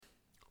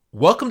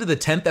Welcome to the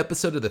 10th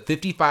episode of the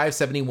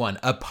 5571,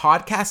 a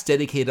podcast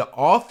dedicated to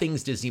all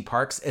things Disney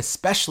parks,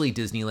 especially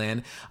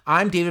Disneyland.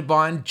 I'm David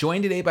Bond,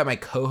 joined today by my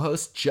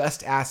co-host,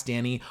 Just Ask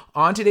Danny.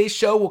 On today's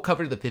show, we'll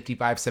cover the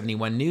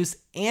 5571 news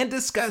and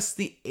discuss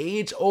the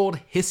age-old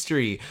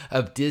history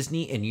of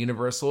Disney and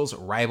Universal's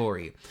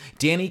rivalry.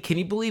 Danny, can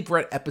you believe we're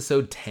at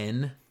episode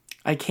 10?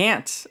 I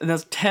can't. And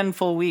that's 10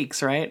 full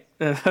weeks, right,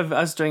 of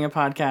us doing a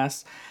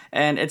podcast.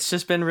 And it's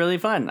just been really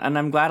fun. And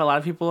I'm glad a lot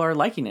of people are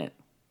liking it.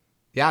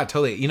 Yeah,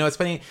 totally. You know, it's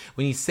funny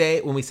when we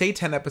say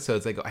 10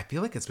 episodes, I go, I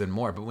feel like it's been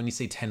more, but when you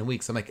say 10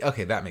 weeks, I'm like,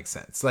 okay, that makes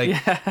sense. Like,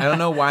 yeah. I don't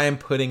know why I'm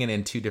putting it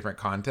in two different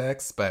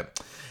contexts, but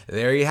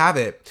there you have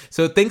it.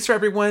 So thanks for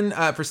everyone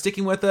for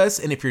sticking with us.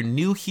 And if you're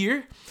new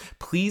here,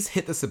 please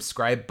hit the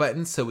subscribe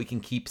button so we can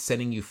keep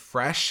sending you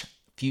fresh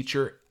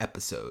future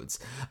episodes.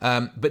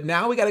 But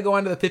now we got to go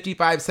on to the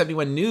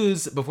 5571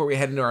 news before we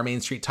head into our Main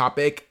Street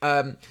topic.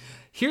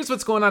 Here's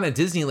what's going on at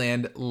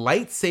Disneyland.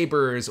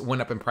 Lightsabers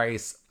went up in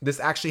price. This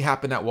actually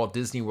happened at Walt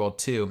Disney World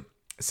too.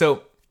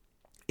 So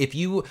if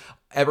you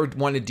ever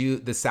want to do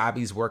the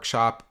Savvy's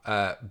Workshop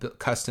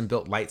custom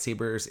built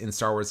lightsabers in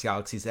Star Wars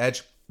Galaxy's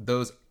Edge,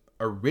 those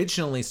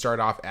originally start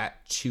off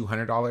at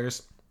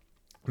 $200.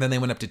 Then they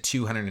went up to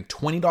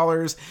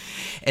 $220,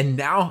 and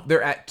now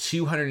they're at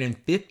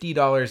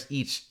 $250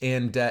 each.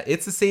 And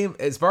it's the same,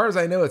 as far as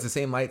I know, it's the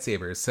same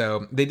lightsabers.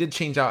 So they did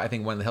change out, I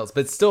think, one of the hills,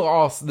 but still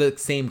all the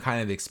same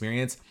kind of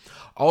experience.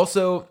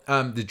 Also,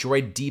 the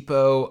Droid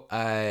Depot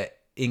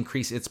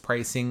increased its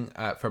pricing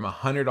from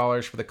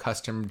 $100 for the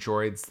custom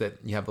droids that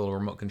you have the little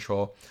remote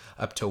control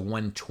up to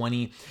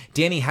 $120.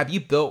 Danny, have you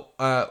built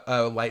a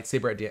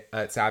lightsaber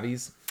at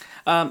Savvy's?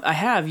 I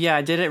have, yeah.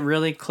 I did it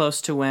really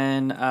close to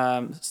when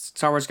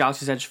Star Wars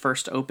Galaxy's Edge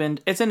first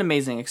opened. It's an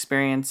amazing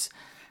experience.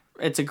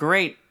 It's a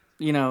great,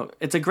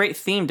 it's a great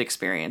themed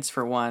experience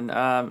for one,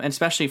 and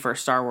especially for a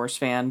Star Wars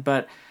fan.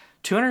 But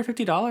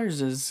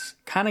 $250 is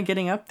kind of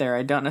getting up there.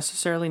 I don't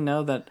necessarily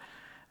know that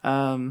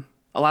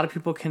a lot of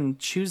people can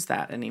choose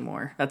that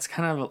anymore. That's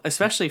kind of,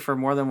 especially for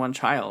more than one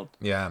child.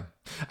 Yeah.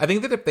 I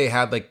think that if they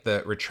had like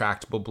the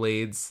retractable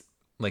blades,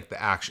 like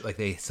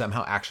they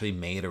somehow actually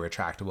made a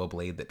retractable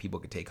blade that people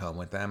could take home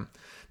with them,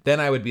 then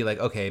I would be like,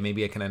 okay,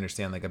 maybe I can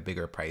understand like a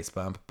bigger price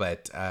bump.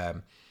 But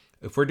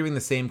if we're doing the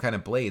same kind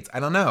of blades,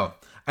 I don't know.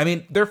 I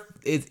mean,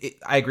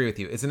 I agree with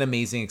you. It's an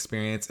amazing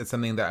experience. It's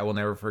something that I will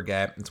never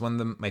forget. It's one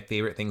of my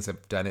favorite things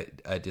I've done at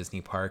a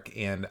Disney park,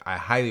 and I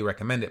highly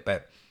recommend it.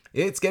 But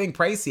it's getting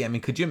pricey. I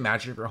mean, could you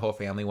imagine if your whole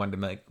family wanted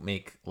to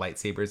make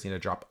lightsabers,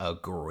 drop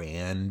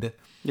 $1,000?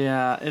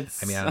 Yeah,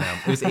 I mean, I don't know.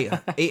 It was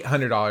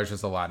 $800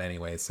 was a lot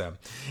anyway. So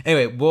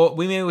anyway,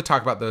 we'll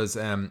talk about those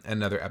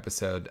another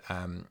episode.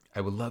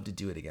 I would love to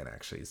do it again,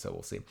 actually. So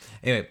we'll see.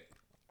 Anyway,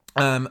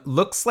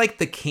 looks like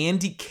the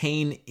Candy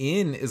Cane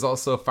Inn is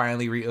also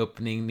finally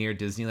reopening near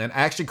Disneyland.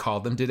 I actually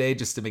called them today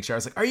just to make sure. I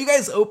was like, are you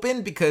guys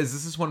open? Because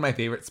this is one of my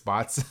favorite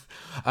spots.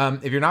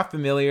 If you're not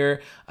familiar,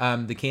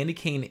 the Candy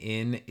Cane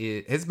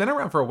Inn has been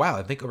around for a while.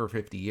 I think over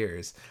 50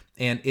 years.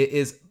 And it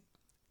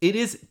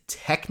is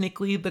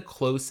technically the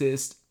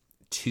closest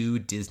to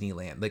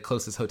Disneyland, the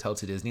closest hotel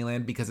to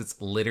Disneyland, because it's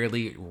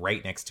literally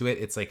right next to it.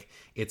 It's like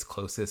its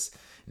closest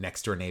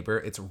next door neighbor.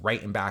 It's right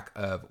in back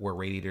of where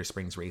Radiator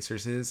Springs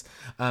Racers is.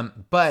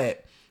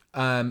 But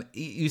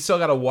you still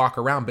got to walk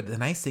around. But the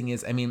nice thing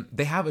is, I mean,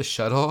 they have a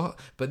shuttle,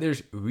 but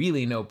there's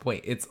really no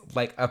point. It's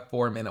like a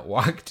 4-minute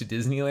walk to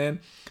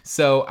Disneyland.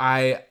 So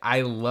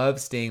I love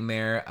staying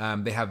there.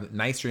 They have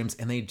nice rooms,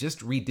 and they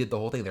just redid the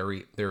whole thing.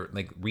 They're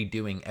like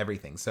redoing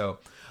everything. So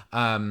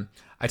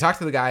I talked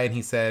to the guy, and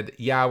he said,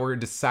 yeah, we're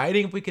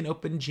deciding if we can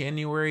open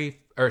December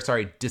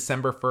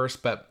 1st,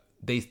 but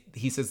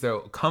he says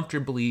they'll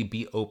comfortably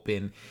be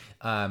open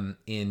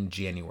in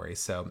January.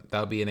 So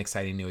that'll be an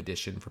exciting new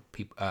addition for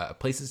people,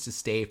 places to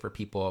stay for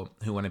people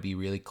who want to be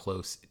really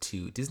close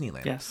to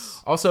Disneyland.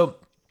 Yes. Also,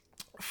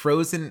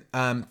 Frozen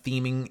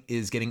theming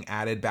is getting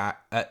added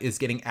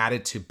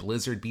to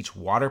Blizzard Beach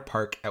Water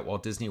Park at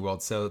Walt Disney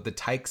World. So the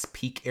Tykes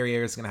Peak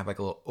area is going to have like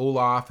a little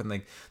Olaf and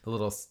like the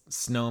little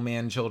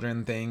snowman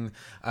children thing.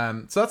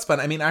 So that's fun.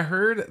 I mean, I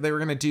heard they were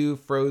going to do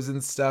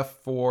Frozen stuff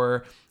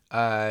for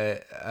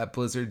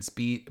Blizzard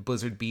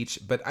Beach,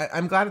 but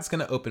I'm glad it's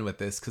going to open with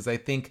this, because I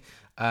think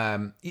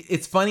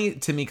it's funny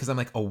to me because I'm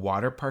like, a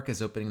water park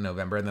is opening in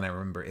November, and then I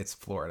remember it's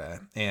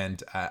Florida,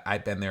 and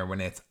I've been there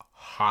when it's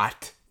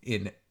hot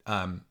in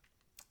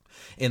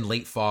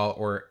late fall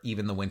or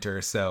even the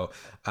winter. So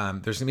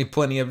there's gonna be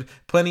plenty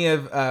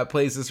of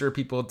places for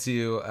people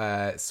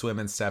to swim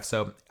and stuff.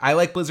 So I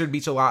like Blizzard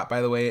Beach a lot,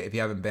 by the way. If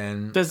you haven't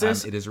been, it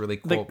is a really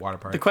cool water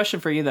park. The question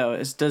for you though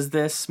is, does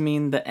this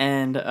mean the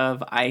end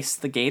of Ice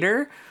the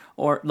Gator,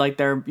 or like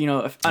their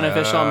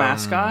unofficial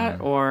mascot,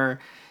 or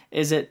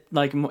is it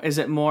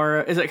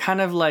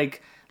kind of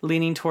like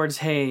leaning towards,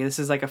 hey, this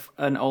is like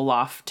an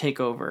Olaf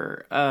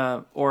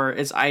takeover, or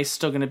is Ice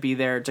still going to be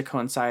there to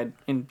coincide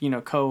in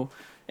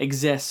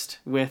exist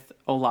with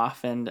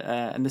Olaf and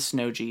the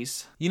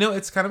Snowgies. You know,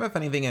 it's kind of a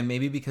funny thing, and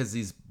maybe because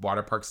these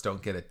water parks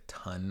don't get a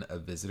ton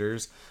of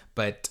visitors,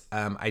 but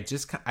I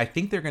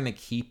think they're going to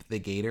keep the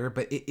gator,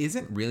 but it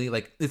isn't really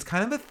like, it's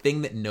kind of a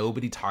thing that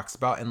nobody talks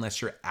about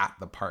unless you're at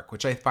the park,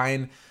 which I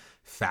find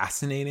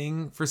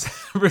fascinating for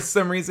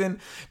some reason,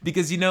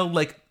 because, you know,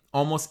 like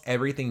almost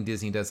everything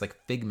Disney does, like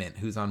Figment,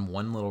 who's on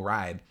one little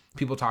ride,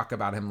 people talk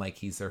about him like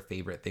he's their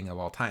favorite thing of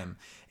all time,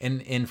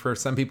 and for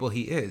some people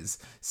he is.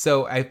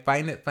 So I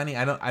find it funny.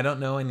 I don't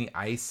know any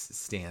ice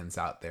stands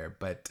out there,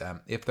 but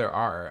if there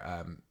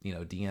are, you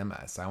know, DM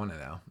us. I want to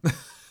know.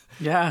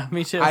 Yeah,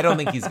 me too. I don't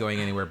think he's going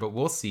anywhere, but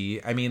we'll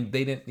see. I mean,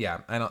 they didn't. Yeah,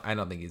 I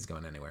don't think he's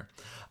going anywhere.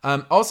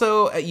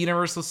 Also, at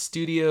Universal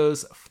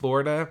Studios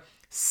Florida,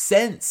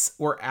 scents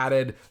were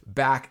added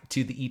back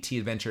to the ET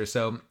adventure.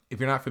 So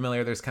if you're not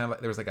familiar, there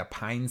was like a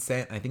pine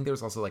scent. I think there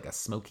was also like a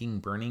smoking,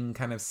 burning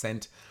kind of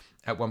scent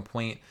at one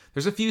point.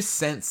 There's a few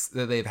scents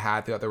that they've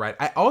had throughout the ride.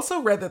 I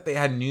also read that they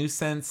had new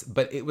scents,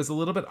 but it was a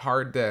little bit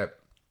hard to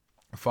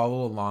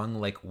follow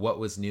along, like what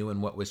was new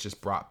and what was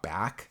just brought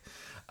back.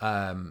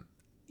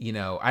 You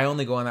know, I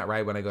only go on that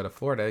ride when I go to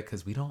Florida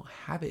because we don't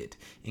have it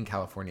in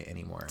California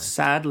anymore.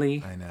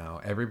 Sadly. I know.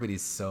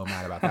 Everybody's so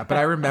mad about that. But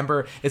I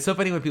remember, it's so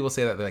funny when people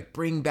say that. They're like,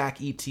 bring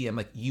back ET. I'm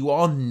like, you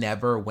all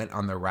never went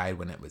on the ride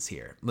when it was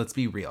here. Let's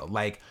be real.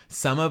 Like,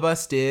 some of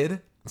us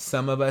did,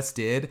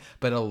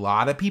 but a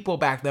lot of people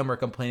back then were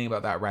complaining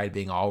about that ride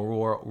being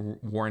all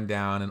worn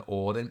down and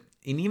old. And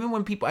even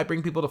when I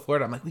bring people to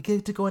Florida, I'm like, we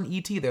get to go on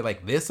ET. They're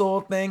like, this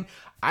old thing?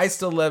 I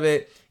still love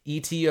it.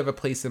 ET, you have a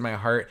place in my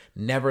heart.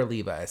 Never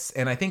leave us.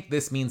 And I think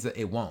this means that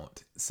it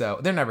won't. So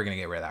they're never going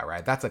to get rid of that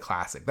ride. That's a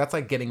classic. That's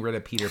like getting rid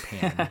of Peter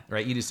Pan,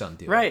 right? You just don't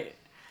do it. Right.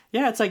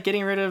 Yeah, it's like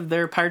getting rid of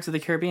their Pirates of the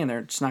Caribbean.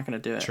 They're just not going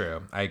to do it.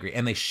 True. I agree.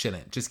 And they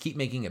shouldn't. Just keep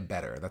making it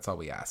better. That's all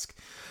we ask.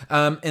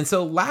 And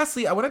so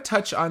lastly, I want to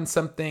touch on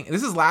something.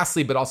 This is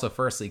lastly, but also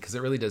firstly, because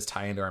it really does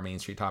tie into our Main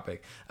Street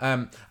topic.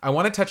 I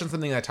want to touch on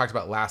something that I talked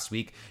about last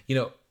week. You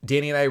know,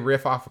 Danny and I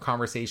riff off of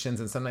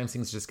conversations, and sometimes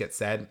things just get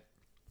said.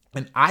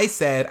 And I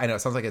said, I know it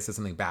sounds like I said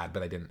something bad,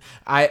 but I didn't.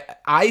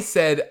 I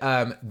said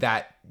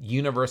that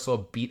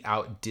Universal beat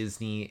out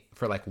Disney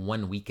for like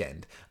one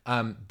weekend.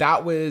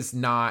 That was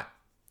not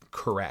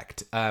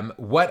correct.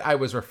 What I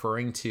was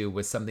referring to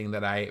was something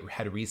that I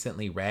had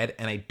recently read,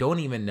 and I don't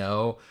even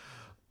know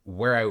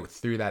where I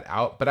threw that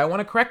out, but I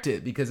want to correct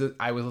it because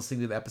I was listening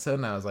to the episode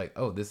and I was like,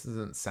 oh, this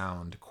doesn't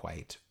sound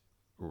quite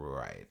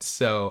right.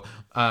 So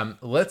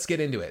let's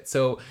get into it.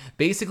 So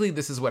basically,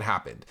 this is what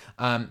happened.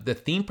 The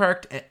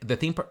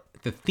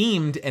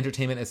Themed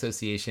Entertainment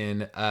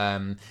Association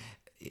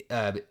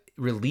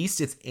released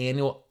its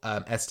annual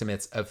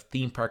estimates of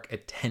theme park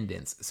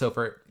attendance. So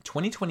for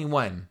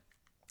 2021,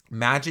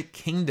 Magic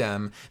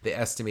Kingdom, they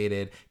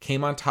estimated,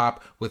 came on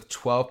top with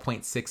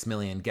 12.6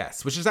 million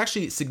guests, which is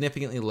actually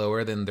significantly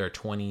lower than their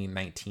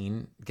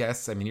 2019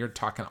 guests. I mean, you're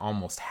talking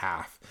almost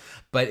half,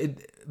 but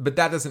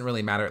that doesn't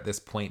really matter at this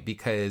point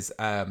because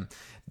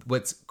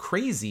what's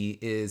crazy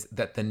is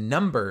that the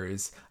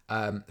numbers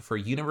for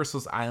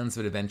Universal's Islands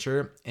of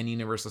Adventure and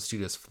Universal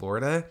Studios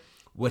Florida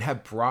would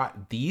have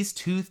brought these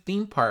two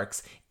theme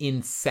parks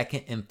in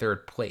second and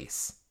third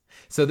place.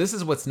 So this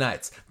is what's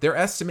nuts. They're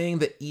estimating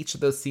that each of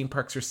those theme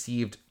parks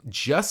received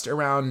just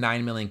around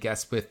 9 million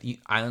guests, with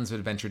Islands of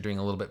Adventure doing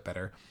a little bit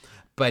better.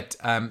 But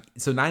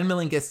so 9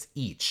 million guests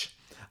each.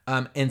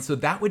 And so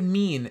that would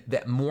mean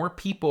that more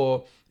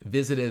people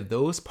visited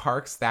those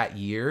parks that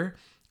year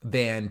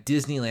than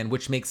Disneyland,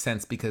 which makes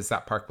sense because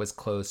that park was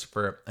closed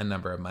for a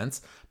number of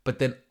months. But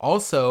then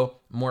also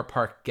more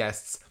park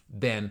guests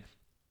than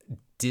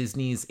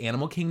Disney's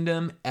Animal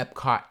Kingdom,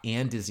 Epcot,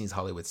 and Disney's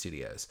Hollywood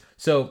Studios.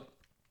 So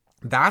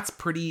that's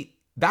pretty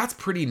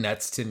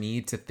nuts to me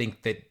to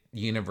think that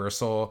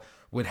Universal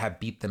would have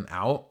beat them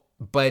out.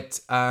 But,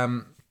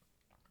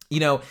 you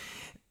know,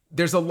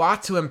 there's a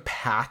lot to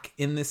unpack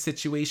in this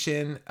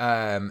situation.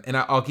 And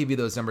I'll give you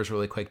those numbers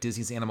really quick.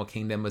 Disney's Animal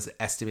Kingdom was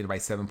estimated by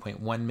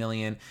 7.1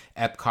 million,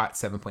 Epcot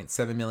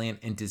 7.7 million,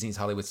 and Disney's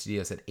Hollywood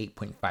Studios at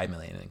 8.5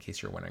 million, in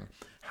case you're wondering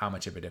how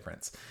much of a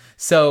difference.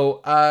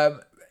 So,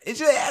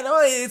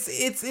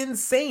 it's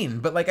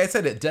insane. But like I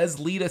said, it does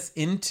lead us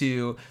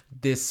into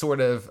this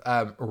sort of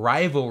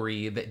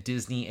rivalry that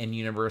Disney and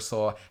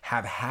Universal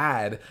have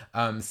had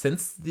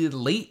since the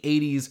late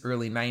 80s,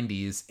 early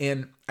 90s.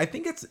 And I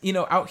think it's, you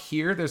know, out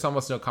here, there's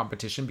almost no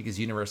competition because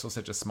Universal is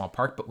such a small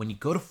park. But when you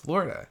go to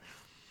Florida,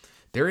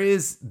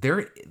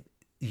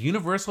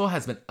 Universal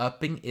has been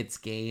upping its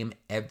game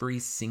every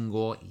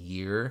single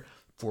year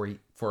for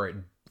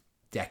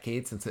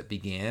decades since it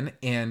began.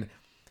 And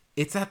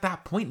it's at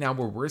that point now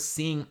where we're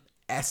seeing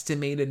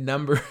estimated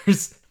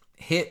numbers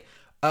hit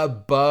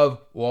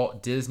above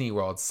Walt Disney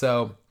World.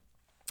 So,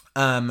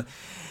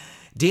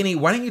 Danny,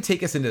 why don't you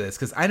take us into this?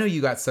 Because I know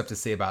you got stuff to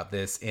say about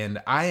this, and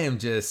I am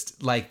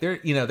just like,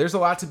 there's a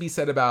lot to be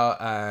said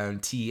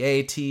about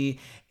TEAT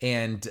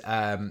and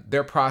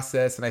their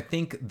process. And I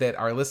think that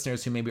our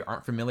listeners who maybe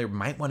aren't familiar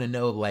might want to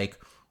know, like,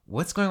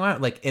 what's going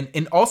on? Like,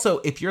 and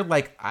also if you're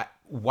like,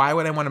 why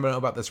would I want to know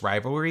about this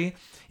rivalry?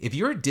 If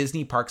you're a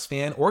Disney Parks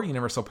fan or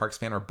Universal Parks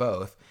fan or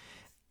both,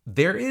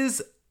 there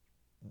is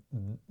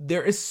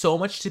so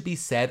much to be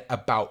said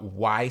about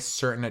why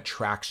certain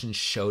attractions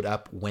showed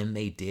up when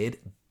they did,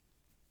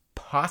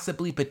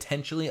 possibly,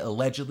 potentially,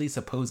 allegedly,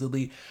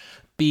 supposedly,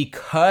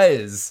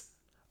 because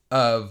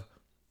of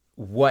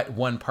what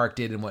one park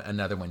did and what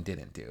another one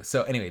didn't do.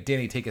 So anyway,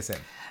 Danny, take us in.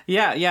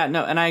 Yeah,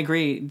 no, and I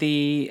agree.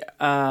 The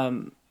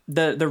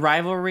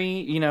rivalry,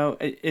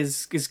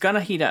 is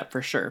gonna heat up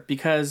for sure,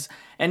 because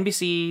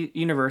NBC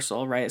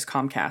Universal, right, is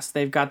Comcast.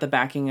 They've got the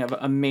backing of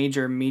a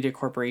major media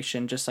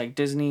corporation just like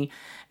Disney,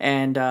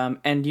 and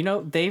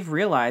they've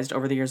realized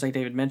over the years, like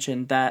David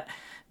mentioned, that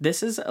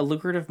this is a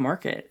lucrative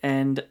market,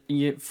 and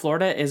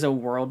Florida is a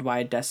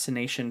worldwide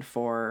destination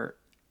for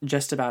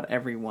just about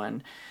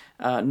everyone,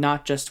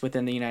 not just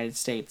within the United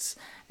States.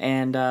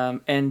 And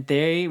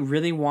they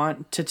really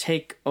want to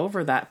take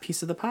over that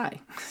piece of the pie.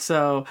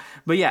 So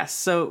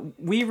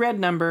we read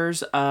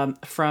numbers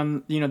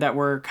from, that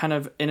were kind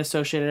of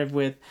associated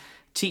with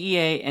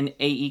TEA and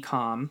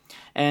AECOM.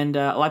 And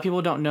a lot of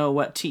people don't know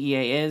what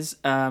TEA is.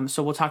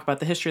 So we'll talk about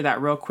the history of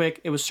that real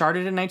quick. It was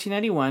started in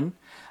 1991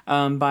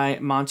 by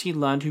Monty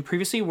Lund, who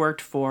previously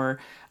worked for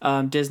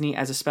Disney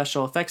as a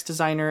special effects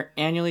designer.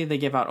 Annually, they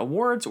give out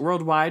awards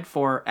worldwide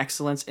for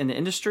excellence in the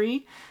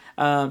industry.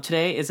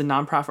 Today is a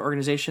nonprofit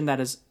organization that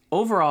is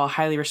overall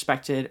highly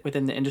respected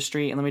within the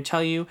industry. And let me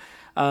tell you,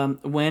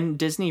 when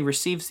Disney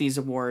receives these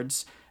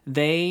awards,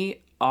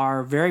 they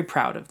are very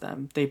proud of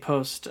them. They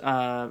post,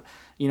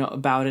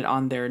 about it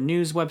on their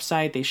news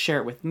website. They share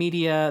it with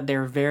media.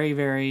 They're very,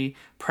 very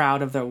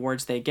proud of the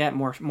awards they get.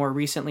 More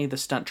recently, the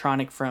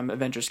Stuntronic from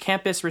Avengers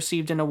Campus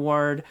received an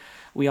award.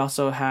 We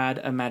also had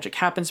a Magic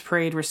Happens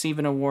Parade receive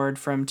an award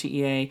from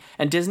TEA,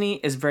 and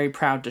Disney is very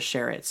proud to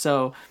share it.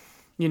 So,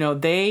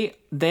 they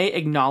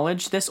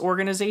acknowledge this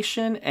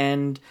organization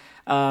and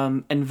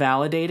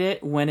validate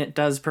it when it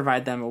does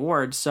provide them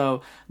awards.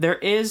 So there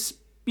is,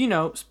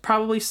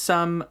 probably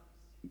some,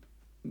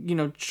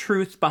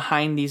 truth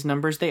behind these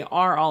numbers. They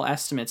are all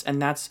estimates,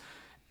 and that's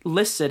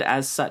listed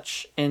as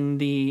such in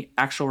the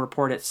actual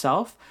report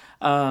itself.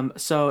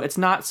 So it's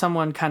not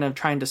someone kind of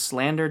trying to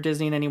slander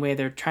Disney in any way.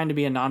 They're trying to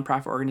be a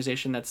nonprofit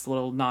organization that's a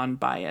little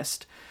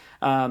non-biased.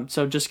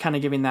 So just kind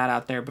of giving that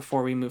out there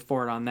before we move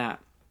forward on that.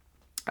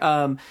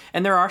 And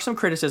there are some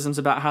criticisms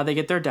about how they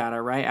get their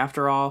data, right?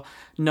 After all,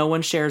 no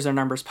one shares their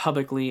numbers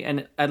publicly,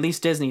 and at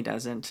least Disney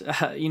doesn't.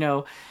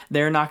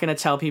 They're not going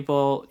to tell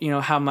people,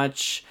 how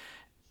much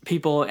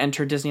people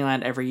enter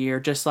Disneyland every year.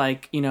 Just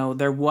like,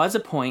 there was a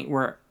point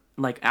where,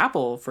 like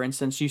Apple, for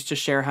instance, used to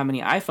share how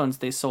many iPhones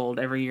they sold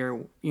every year,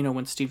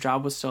 when Steve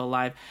Jobs was still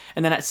alive.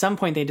 And then at some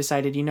point they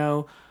decided,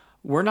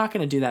 we're not going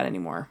to do that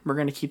anymore. We're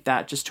going to keep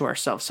that just to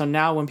ourselves. So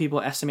now when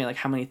people estimate like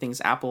how many things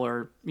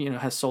Apple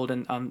has sold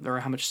and or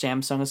how much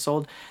Samsung has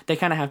sold, they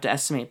kind of have to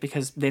estimate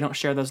because they don't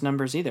share those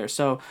numbers either.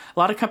 So a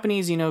lot of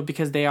companies,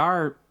 because they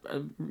are,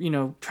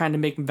 trying to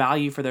make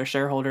value for their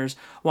shareholders,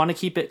 want to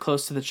keep it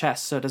close to the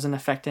chest so it doesn't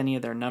affect any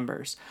of their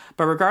numbers.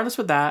 But regardless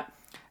of that,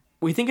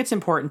 we think it's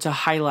important to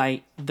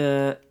highlight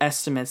the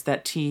estimates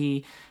that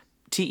TEA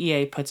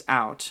puts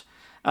out.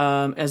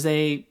 As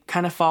they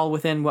kind of fall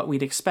within what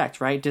we'd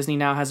expect, right? Disney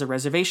now has a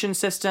reservation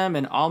system,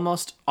 and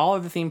almost all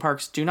of the theme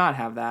parks do not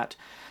have that.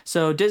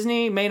 So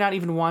Disney may not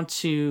even want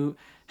to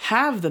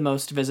have the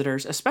most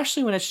visitors,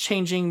 especially when it's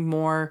changing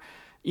more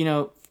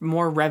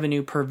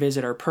revenue per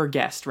visitor, per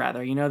guest,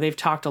 rather. They've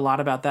talked a lot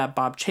about that.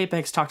 Bob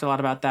Chapek's talked a lot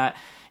about that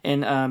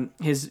in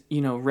his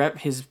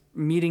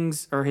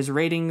meetings or his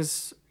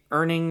ratings,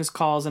 earnings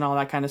calls, and all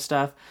that kind of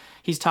stuff.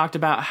 He's talked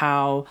about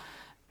how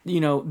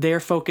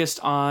they're focused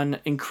on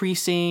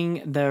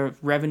increasing the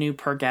revenue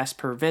per guest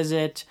per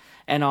visit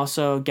and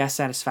also guest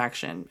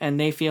satisfaction. And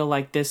they feel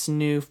like this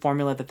new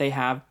formula that they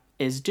have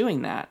is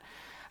doing that.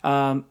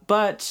 Did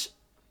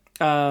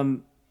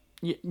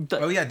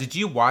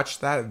you watch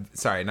that?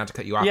 Sorry, not to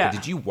cut you off, but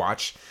did you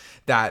watch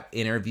that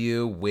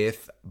interview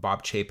with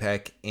Bob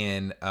Chapek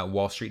in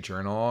Wall Street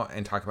Journal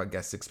and talk about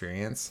guest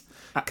experience?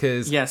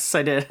 Because yes,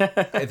 I did.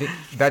 I think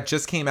that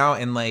just came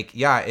out, and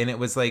and it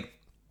was like,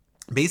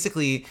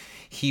 basically,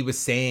 he was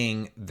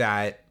saying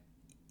that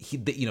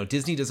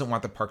Disney doesn't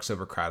want the parks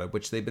overcrowded,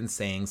 which they've been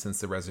saying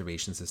since the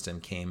reservation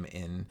system came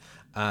in,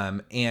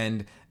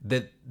 and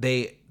that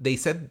they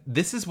said,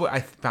 this is what I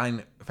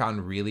found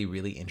really,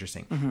 really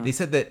interesting. Mm-hmm. They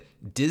said that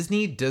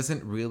Disney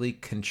doesn't really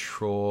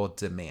control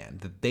demand,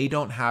 that they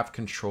don't have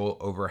control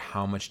over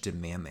how much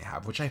demand they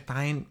have, which I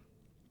find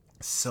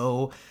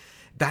so.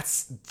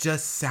 That's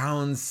just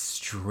sounds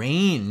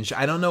strange.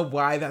 I don't know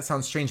why that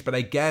sounds strange, but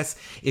I guess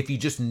if you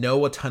just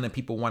know a ton of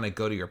people want to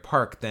go to your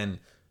park, then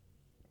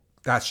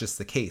that's just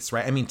the case,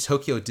 right? I mean,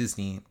 Tokyo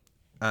Disneyland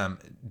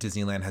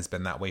has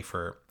been that way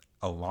for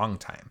a long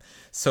time.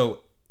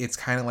 So it's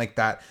kind of like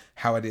that,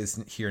 how it is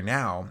here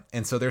now.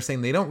 And so they're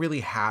saying they don't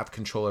really have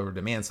control over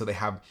demand. So they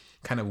have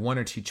kind of one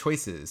or two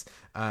choices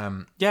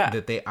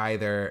that they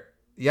either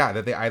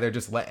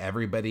just let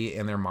everybody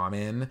and their mom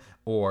in,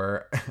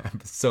 or I'm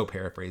so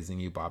paraphrasing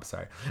you, Bob,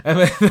 sorry.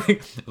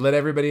 Let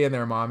everybody and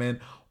their mom in,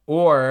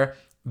 or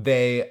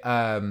they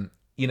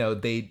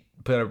they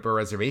put up a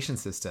reservation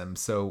system.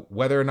 So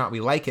whether or not we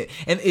like it,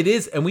 and it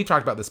is, and we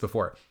talked about this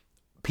before,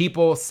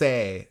 people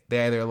say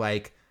they either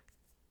like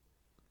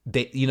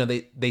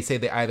they say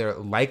they either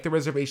like the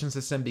reservation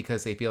system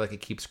because they feel like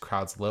it keeps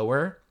crowds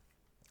lower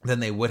than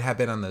they would have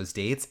been on those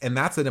dates. And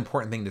that's an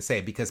important thing to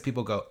say, because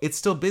people go, it's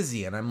still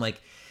busy. And I'm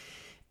like,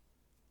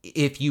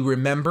 if you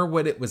remember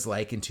what it was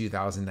like in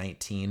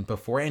 2019,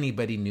 before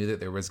anybody knew that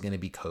there was going to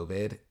be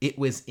COVID, it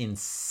was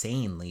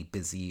insanely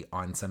busy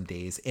on some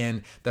days.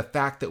 And the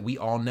fact that we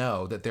all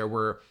know that there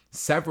were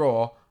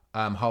several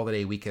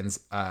holiday weekends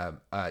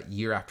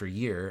year after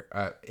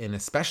year, and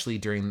especially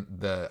during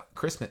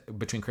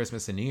between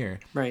Christmas and New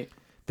Year, right,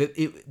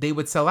 that they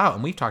would sell out.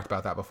 And we've talked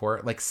about that before,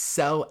 like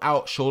sell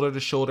out, shoulder to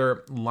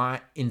shoulder,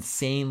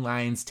 insane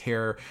lines,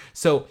 terror.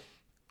 So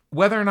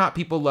whether or not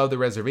people love the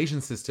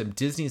reservation system,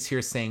 Disney's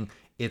here saying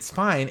it's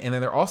fine. And then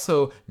they're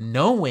also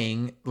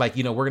knowing, like,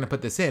 we're going to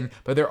put this in,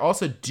 but they're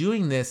also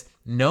doing this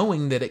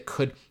knowing that it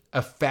could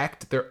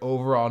affect their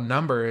overall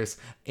numbers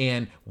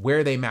and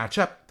where they match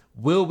up.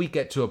 Will we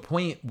get to a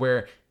point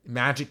where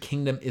Magic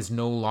Kingdom is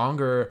no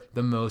longer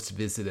the most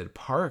visited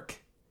park?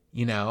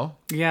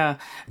 Yeah,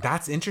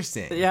 that's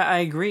interesting. Yeah, I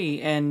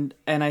agree. And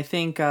I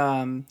think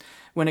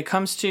when it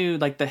comes to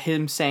like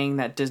him saying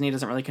that Disney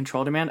doesn't really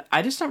control demand,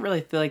 I just don't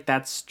really feel like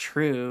that's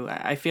true.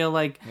 I feel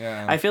like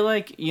there's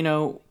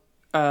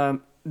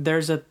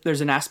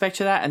an aspect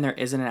to that and there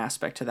isn't an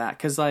aspect to that,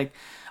 because like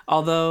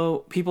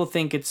although people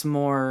think it's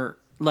more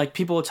like,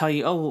 people will tell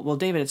you, oh well,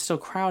 David, it's still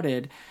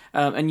crowded,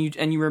 and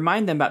you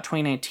remind them about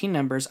 2019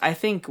 numbers. I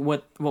think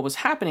what was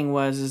happening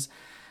is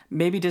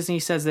maybe Disney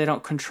says they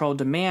don't control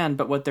demand,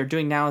 but what they're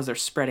doing now is they're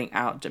spreading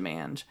out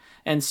demand.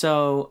 And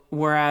so,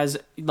 whereas,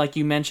 like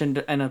you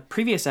mentioned in a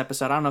previous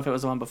episode, I don't know if it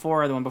was the one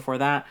before or the one before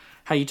that,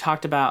 how you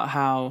talked about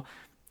how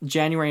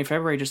January and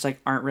February just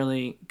like aren't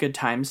really good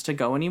times to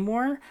go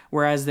anymore,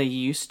 whereas they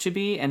used to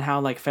be, and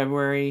how like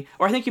February,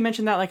 or I think you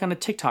mentioned that like on a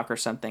TikTok or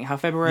something, how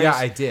February. Yeah,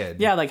 I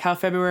did. Yeah, like how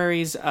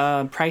February's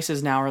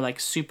prices now are like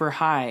super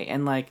high,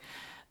 and like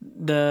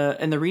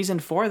the reason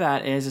for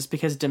that is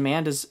because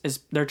demand is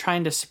they're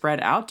trying to spread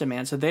out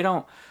demand, so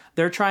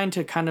they're trying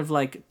to kind of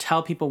like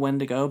tell people when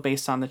to go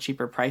based on the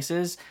cheaper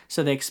prices,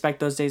 so they expect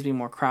those days to be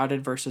more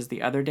crowded versus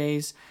the other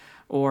days.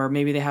 Or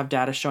maybe they have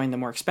data showing the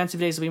more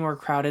expensive days will be more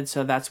crowded,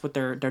 so that's what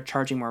they're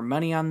charging more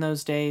money on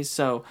those days.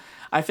 So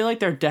I feel like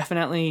they're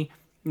definitely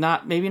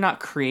not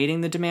creating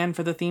the demand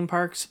for the theme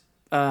parks.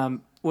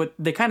 What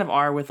they kind of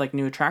are with like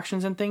new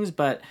attractions and things,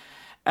 but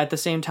at the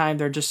same time,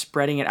 they're just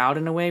spreading it out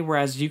in a way,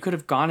 whereas you could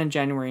have gone in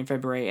January and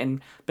February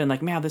and been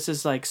like, man, this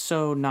is like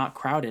so not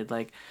crowded.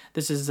 Like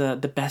this is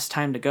the best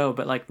time to go.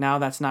 But like now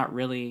that's not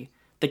really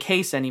the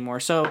case anymore.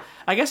 So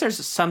I guess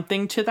there's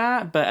something to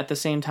that. But at the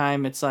same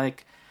time, it's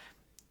like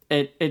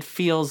it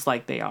feels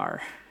like they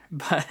are.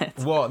 But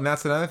well, and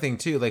that's another thing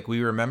too. Like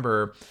we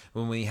remember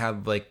when we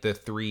had like the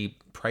 3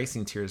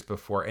 pricing tiers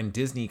before, and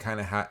Disney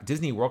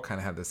World kind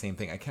of had the same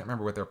thing. I can't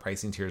remember what their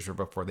pricing tiers were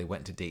before they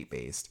went to date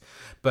based,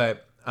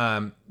 but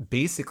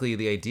basically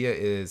the idea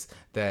is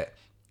that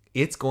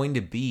it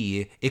could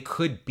be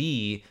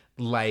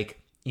like,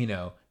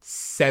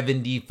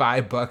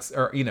 $75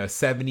 or,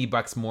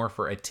 $70 more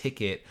for a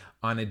ticket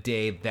on a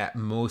day that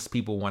most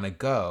people want to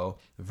go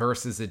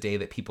versus a day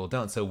that people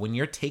don't. So when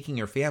you're taking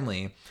your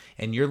family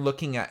and you're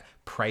looking at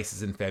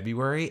prices in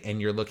February and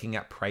you're looking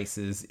at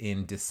prices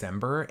in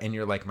December and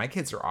you're like, my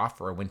kids are off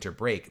for a winter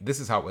break. This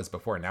is how it was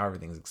before. Now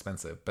everything's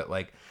expensive. But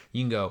like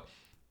you can go,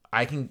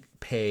 I can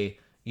pay,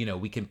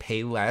 we can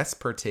pay less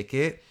per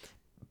ticket.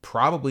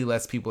 Probably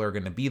less people are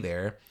going to be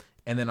there.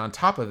 And then on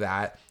top of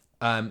that,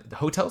 the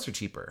hotels are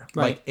cheaper.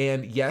 Right. Like,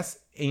 and yes,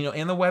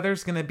 and the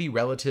weather's going to be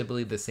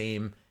relatively the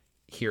same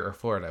here or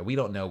Florida. We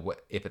don't know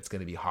if it's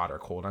going to be hot or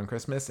cold on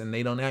Christmas, and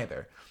they don't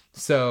either.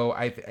 So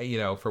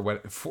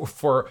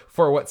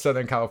for what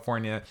Southern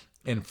California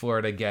and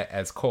Florida get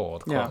as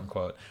cold, quote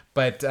unquote.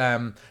 But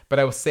I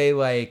will say,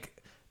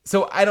 like,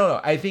 so I don't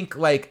know. I think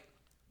like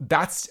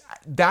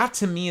that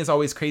to me is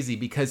always crazy,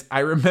 because I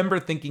remember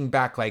thinking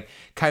back, like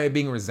kind of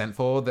being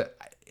resentful that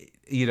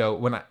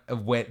when I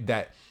went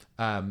that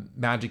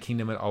Magic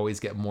Kingdom would always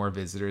get more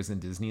visitors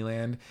than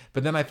Disneyland.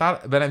 But then I'm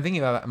thinking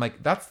about it. I'm like,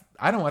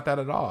 I don't want that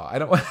at all. I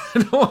don't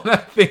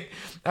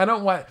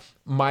want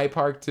my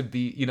park to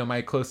be,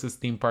 my closest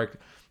theme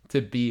park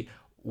to be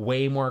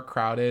way more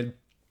crowded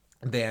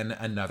than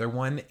another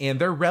one. And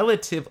they're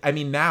relative. I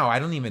mean, now I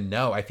don't even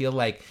know. I feel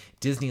like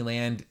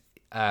Disneyland,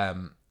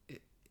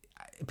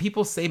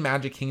 people say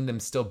Magic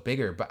Kingdom's still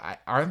bigger, but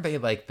aren't they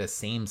like the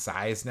same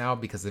size now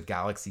because of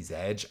Galaxy's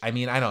Edge? I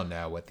mean, I don't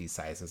know what these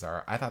sizes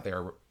are. I thought they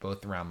were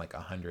both around like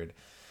 100.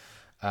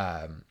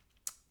 What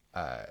am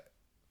I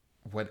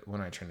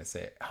trying to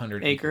say?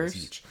 100 acres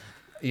each.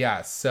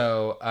 Yeah.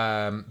 So,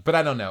 but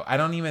I don't know. I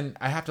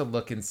have to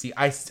look and see.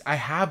 I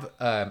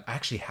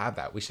actually have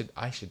that.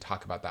 I should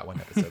talk about that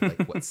one episode.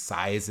 Like what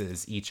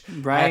sizes each.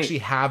 Right. I actually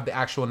have the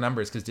actual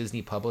numbers because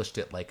Disney published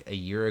it like a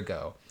year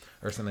ago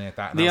or something like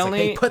that. And I was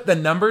like, hey, put the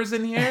numbers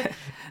in here.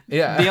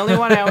 Yeah. The only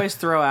one I always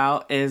throw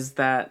out is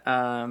that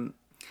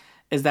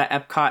is that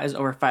Epcot is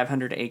over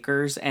 500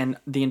 acres, and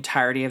the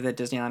entirety of the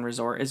Disneyland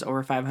Resort is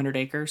over 500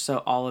 acres. So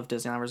all of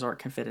Disneyland Resort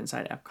can fit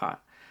inside Epcot.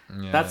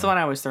 Yeah. That's the one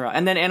I always throw out.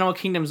 And then Animal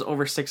Kingdom's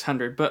over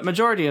 600, but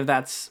majority of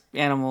that's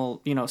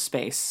animal,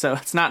 space. So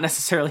it's not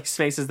necessarily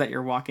spaces that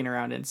you're walking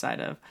around inside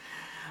of.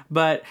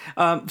 But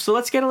so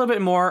let's get a little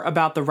bit more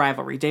about the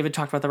rivalry. David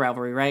talked about the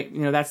rivalry, right?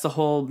 That's the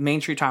whole Main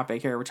Street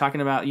topic here. We're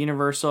talking about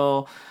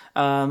Universal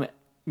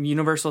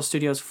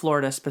Studios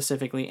Florida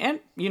specifically, and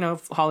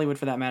Hollywood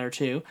for that matter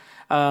too,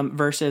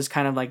 versus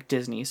kind of like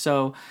Disney.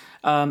 So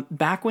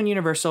back when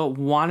Universal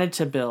wanted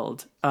to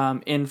build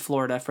in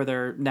Florida for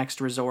their next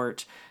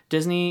resort,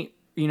 Disney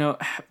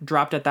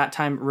dropped at that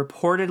time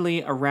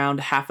reportedly around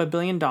 $500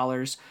 million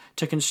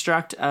to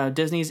construct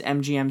Disney's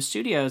MGM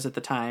Studios at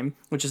the time,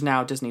 which is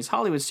now Disney's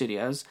Hollywood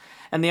Studios.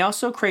 And they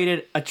also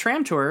created a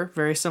tram tour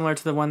very similar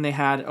to the one they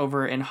had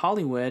over in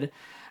Hollywood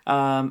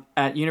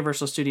at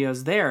Universal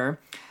Studios there.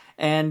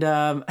 And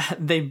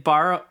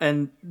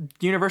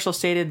Universal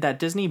stated that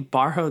Disney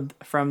borrowed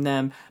from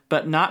them,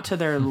 but not to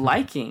their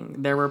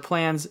liking. There were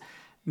plans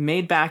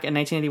made back in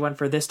 1981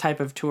 for this type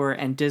of tour,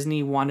 and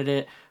Disney wanted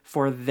it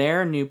for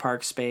their new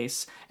park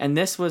space. And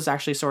this was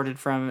actually sourced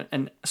from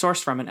an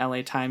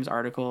LA Times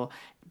article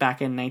back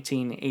in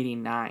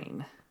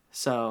 1989.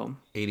 So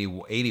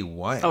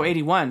 81. Oh,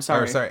 81.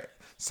 Sorry.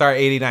 Sorry,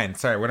 89.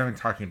 Sorry, what am I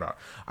talking about?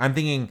 I'm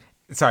thinking.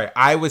 Sorry,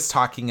 I was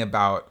talking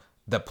about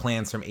the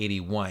plans from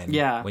 81.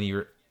 Yeah. When you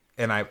were.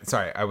 And I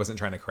wasn't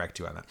trying to correct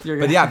you on that. You're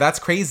but good. yeah, that's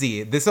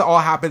crazy. This all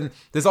happened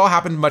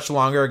much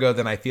longer ago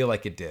than I feel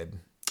like it did.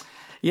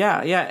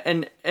 Yeah.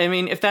 And I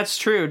mean, if that's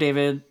true,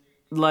 David,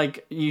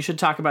 like you should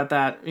talk about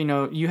that.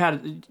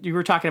 You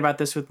were talking about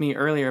this with me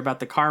earlier about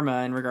the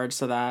karma in regards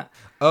to that.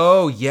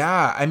 Oh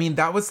yeah. I mean,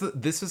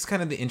 this was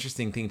kind of the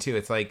interesting thing too.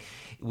 It's like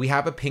we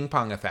have a ping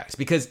pong effect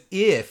because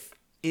if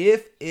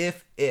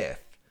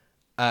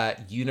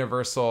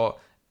Universal,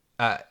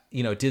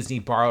 Disney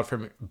borrowed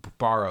quote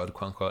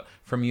unquote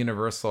from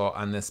Universal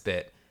on this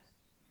bit,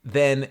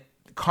 then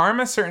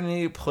karma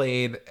certainly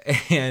played,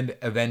 and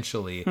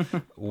eventually,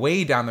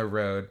 way down the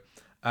road,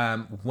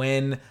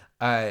 when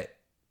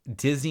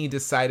Disney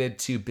decided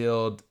to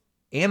build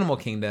Animal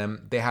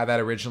Kingdom, they had that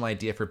original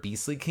idea for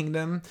Beastly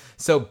Kingdom.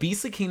 So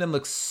Beastly Kingdom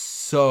looks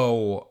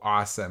so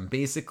awesome.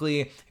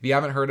 Basically, if you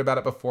haven't heard about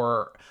it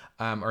before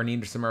or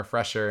need some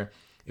refresher,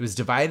 it was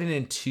divided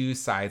in two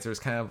sides. There was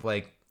kind of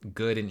like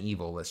good and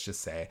evil, let's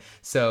just say.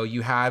 So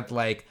you had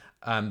like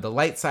the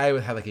light side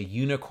would have like a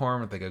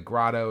unicorn with like a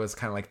grotto. It was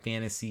kind of like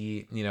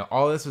fantasy,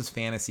 all this was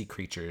fantasy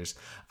creatures.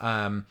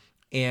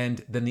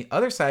 And then the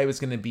other side was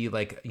going to be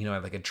like,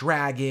 like a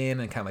dragon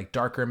and kind of like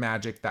darker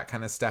magic, that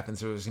kind of stuff. And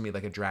so there was going to be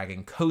like a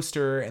dragon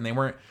coaster, and I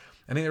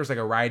think there was like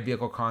a ride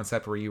vehicle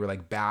concept where you were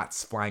like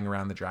bats flying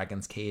around the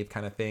dragon's cave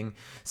kind of thing.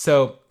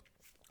 So,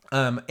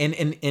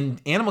 and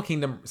Animal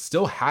Kingdom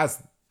still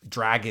has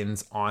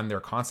dragons on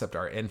their concept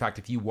art. In fact,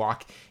 if you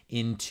walk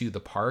into the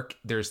park,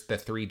 there's the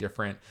three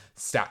different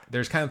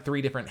there's kind of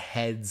three different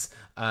heads.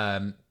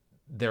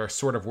 They're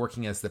sort of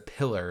working as the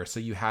pillar. So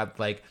you had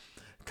like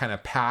kind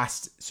of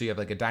past, so you have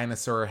like a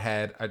dinosaur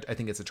head. I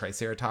think it's a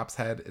triceratops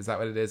head. Is that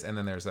what it is? And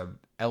then there's a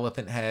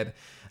elephant head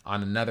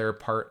on another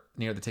part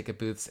near the ticket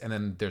booths, and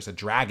then there's a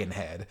dragon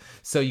head.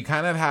 So you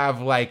kind of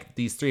have like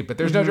these three, but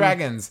there's no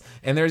dragons.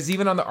 And there's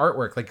even on the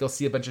artwork, like you'll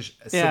see a bunch of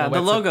silhouettes,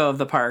 the logo of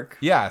the park.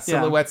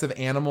 Silhouettes of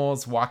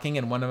animals walking,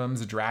 and one of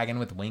them's a dragon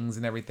with wings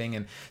and everything.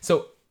 And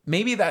so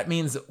maybe that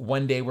means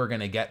one day we're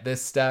gonna get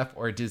this stuff,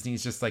 or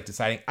Disney's just like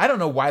deciding. I don't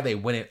know why they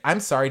wouldn't. I'm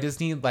sorry,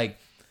 Disney. Like,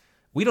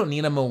 we don't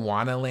need a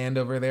Moana land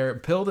over there.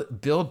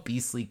 Build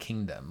Beastly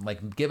Kingdom.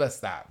 Like, give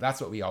us that.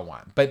 That's what we all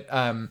want.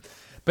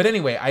 But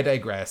anyway, I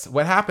digress.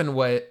 What happened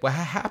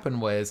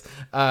was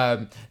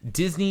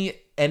Disney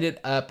ended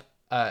up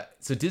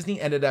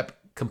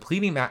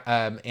completing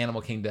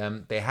Animal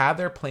Kingdom. They had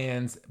their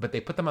plans, but they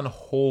put them on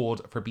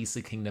hold for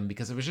Beastly Kingdom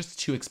because it was just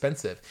too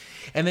expensive.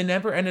 And they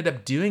never ended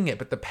up doing it,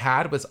 but the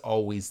pad was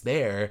always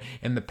there.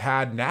 And the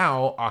pad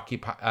now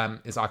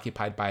is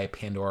occupied by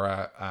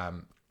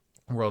Pandora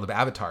World of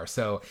Avatar.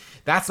 So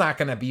it's not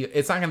going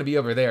to be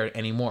over there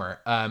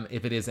anymore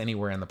if it is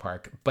anywhere in the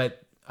park.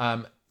 But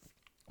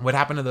what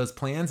happened to those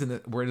plans,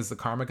 and where does the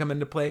karma come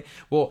into play?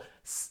 Well,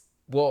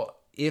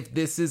 if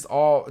this is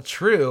all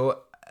true,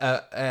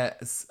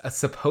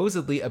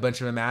 supposedly a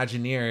bunch of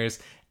Imagineers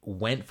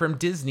went from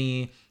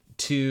Disney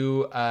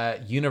to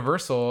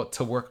Universal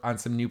to work on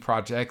some new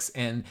projects,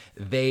 and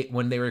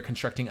when they were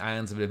constructing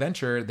Islands of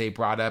Adventure, they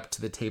brought up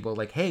to the table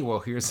like, hey, well,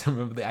 here's some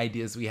of the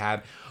ideas we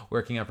had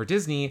working on for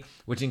Disney,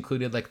 which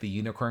included like the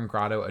Unicorn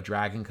Grotto, a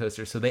dragon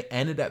coaster. So they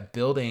ended up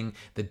building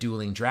the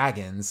Dueling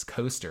Dragons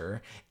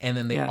coaster, and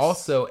then they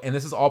also, and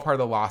this is all part of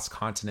the Lost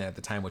Continent at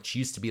the time, which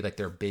used to be like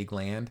their big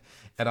land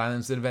at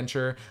Islands of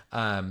Adventure.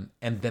 And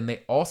then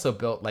they also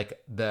built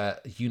like the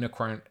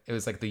unicorn. It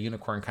was like the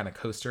unicorn kind of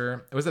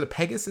coaster. Was it a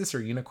Pegasus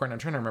or unicorn? I'm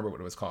trying to remember what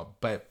it was called.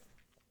 But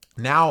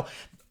now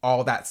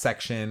all that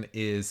section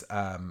is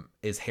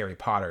Harry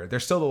Potter.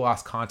 There's still the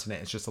Lost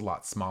Continent. It's just a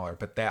lot smaller,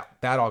 but that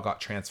all got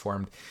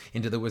transformed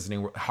into the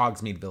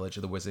Hogsmeade Village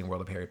of the Wizarding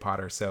World of Harry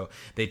Potter. So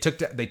they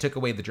took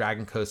away the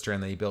Dragon Coaster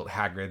and they built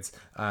Hagrid's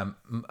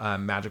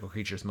Magical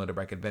Creatures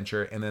Motorbike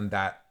Adventure, and then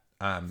that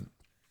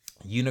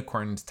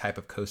unicorn type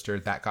of coaster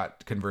that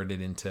got converted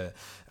into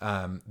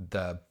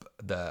the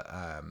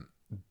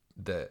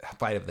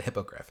Flight of the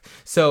Hippogriff.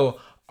 So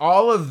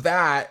all of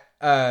that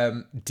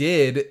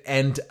did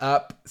end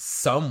up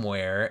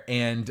somewhere,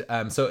 and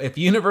so if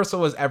Universal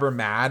was ever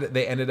mad,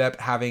 they ended up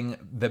having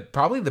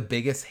probably the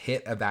biggest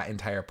hit of that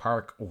entire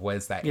park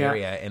was that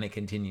area, and it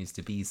continues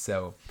to be.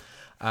 So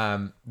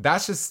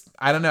that's just,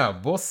 I don't know,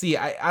 we'll see.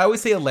 I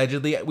always say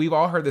allegedly. We've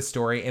all heard the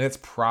story and it's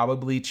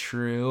probably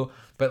true,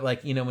 but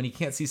like, you know, when you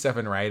can't see stuff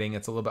in writing,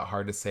 it's a little bit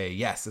hard to say,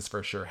 yes, this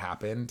for sure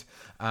happened.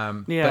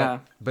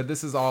 But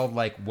this is all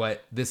like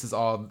this is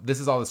all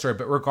the story.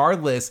 But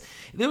regardless,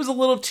 it was a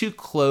little too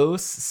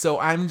close. So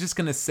I'm just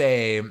going to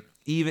say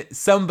even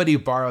somebody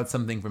borrowed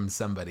something from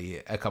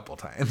somebody a couple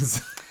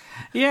times.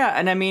 Yeah,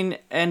 and I mean,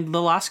 and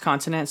the Lost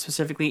Continent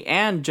specifically,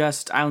 and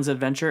just Islands of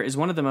Adventure is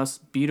one of the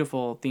most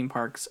beautiful theme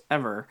parks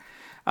ever.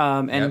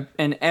 And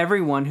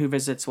everyone who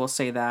visits will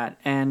say that.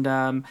 And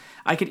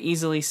I could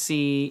easily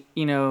see,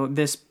 you know,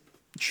 this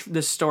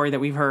story that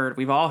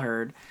we've all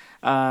heard,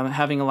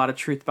 having a lot of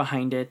truth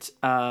behind it.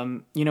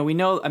 You know, we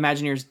know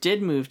Imagineers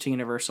did move to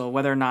Universal.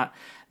 Whether or not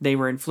they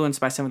were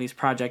influenced by some of these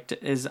projects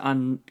is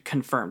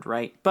unconfirmed,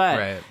 right?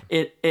 But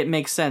it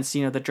makes sense,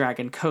 you know, the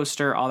Dragon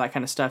Coaster, all that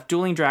kind of stuff.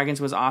 Dueling Dragons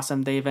was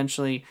awesome. They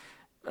eventually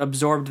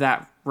absorbed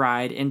that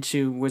ride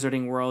into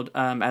Wizarding World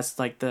as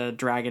like the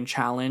Dragon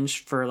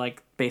Challenge for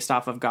like based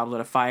off of Goblet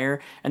of Fire.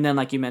 And then,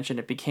 like you mentioned,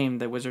 it became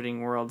the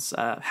Wizarding World's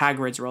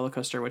Hagrid's roller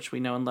coaster, which we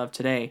know and love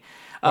today.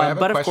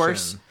 But of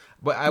course,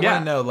 but I want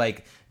to know,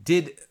 like,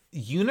 did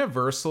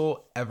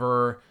Universal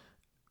ever...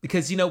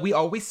 Because, you know, we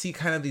always see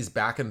kind of these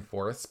back and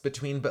forths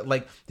between, but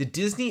like, did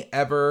Disney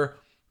ever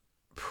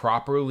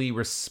properly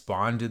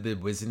respond to the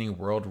Wizarding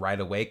World right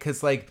away?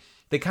 Because like,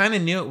 they kind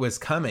of knew it was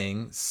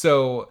coming.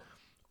 So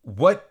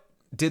what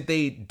did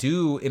they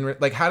do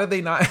how did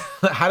they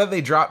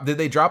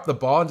drop the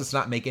ball and just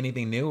not make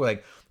anything new?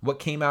 Like, what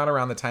came out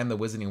around the time the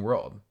Wizarding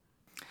World?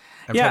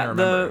 I'm trying to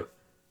remember.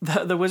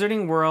 The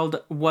Wizarding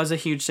World was a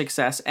huge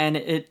success,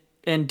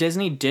 and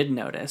Disney did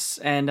notice,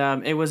 and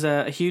it was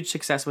a huge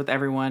success with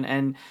everyone,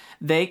 and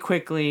they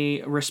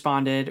quickly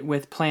responded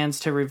with plans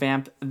to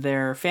revamp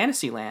their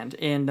Fantasyland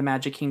in the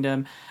Magic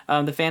Kingdom.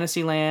 The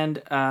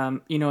Fantasyland,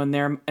 you know,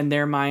 in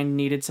their mind,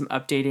 needed some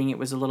updating. It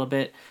was a little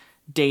bit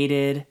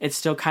dated. It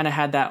still kind of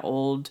had that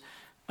old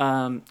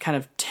kind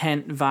of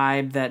tent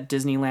vibe that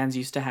Disneyland's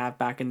used to have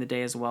back in the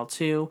day as well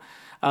too.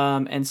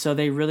 And so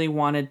they really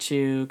wanted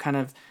to kind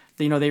of,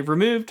 you know, they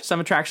removed some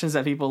attractions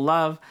that people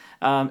love,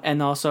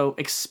 and also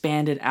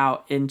expanded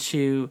out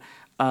into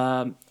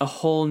a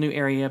whole new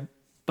area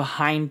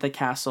behind the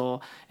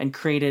castle and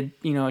created,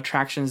 you know,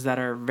 attractions that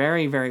are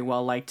very, very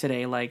well liked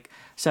today, like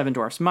Seven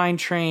Dwarfs Mine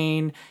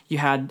Train. You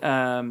had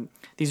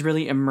these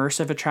really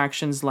immersive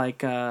attractions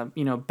like,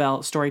 you know,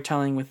 Belle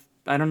storytelling with,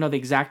 I don't know the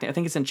exact name, I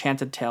think it's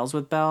Enchanted Tales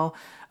with Belle,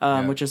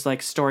 which is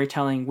like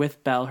storytelling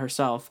with Belle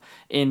herself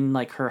in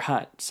like her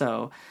hut.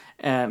 So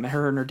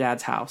her and her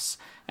dad's house.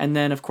 And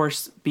then, of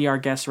course, Be Our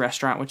Guest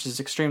restaurant, which is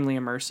extremely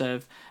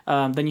immersive.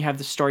 Then you have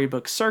the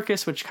Storybook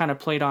Circus, which kind of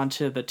played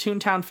onto the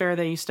Toontown Fair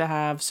they used to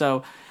have.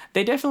 So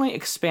they definitely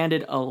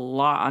expanded a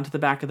lot onto the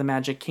back of the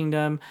Magic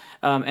Kingdom,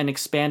 and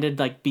expanded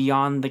like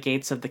beyond the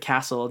gates of the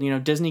castle. You know,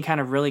 Disney kind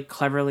of really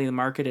cleverly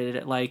marketed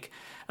it like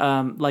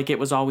it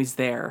was always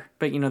there,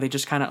 but you know, they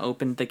just kind of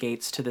opened the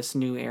gates to this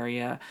new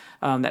area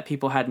that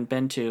people hadn't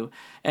been to,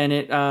 and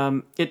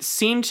it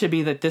seemed to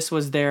be that this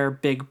was their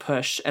big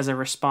push as a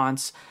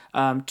response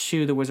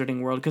to the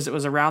Wizarding World, because it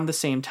was around the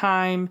same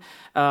time,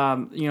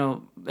 you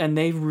know, and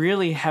they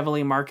really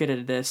heavily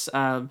marketed this,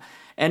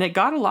 and it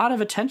got a lot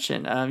of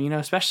attention, you know,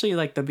 especially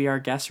like the Be Our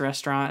Guest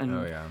restaurant,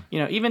 and you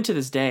know, even to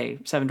this day,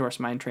 Seven Dwarfs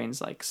Mine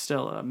Train's like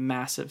still a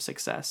massive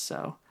success.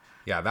 So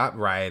yeah, that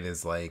ride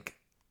is like.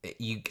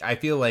 I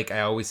feel like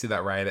I always see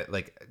that ride at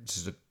like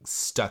just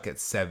stuck at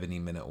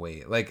 70-minute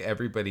wait. Like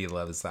everybody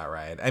loves that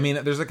ride. I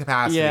mean, there's a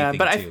capacity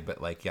thing too, but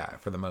like, yeah,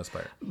 for the most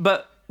part.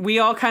 But we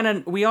all kind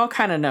of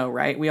know,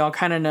 right? We all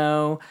kind of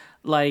know,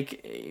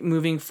 like,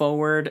 moving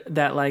forward,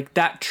 that like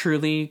that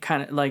truly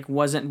kind of like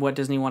wasn't what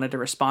Disney wanted to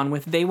respond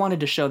with. They wanted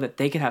to show that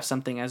they could have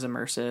something as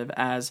immersive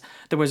as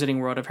the Wizarding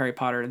World of Harry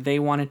Potter. They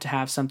wanted to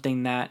have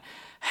something that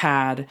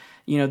had,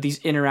 you know, these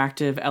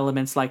interactive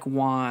elements like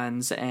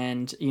wands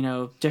and, you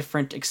know,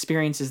 different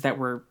experiences that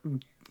were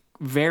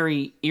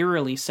very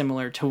eerily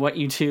similar to what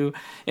you do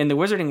in the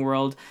Wizarding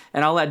World.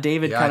 And I'll let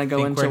David kind of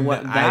go into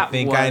what that was. I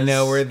think I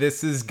know where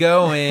this is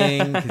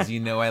going, because you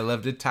know I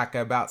love to talk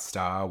about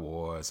Star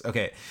Wars.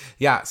 Okay,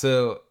 yeah,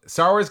 so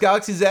Star Wars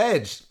Galaxy's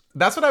Edge.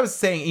 That's what I was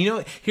saying. You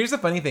know, here's the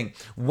funny thing.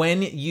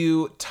 When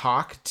you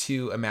talk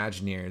to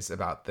Imagineers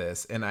about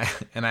this, and I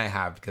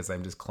have, because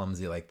I'm just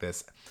clumsy like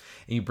this,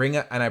 and you bring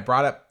up, and I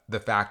brought up the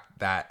fact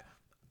that,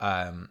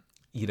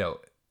 you know,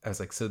 I was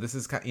like, so this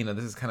is kind,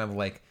 this is kind of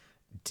like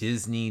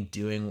Disney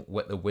doing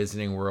what the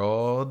Wizarding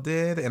World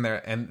did,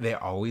 and they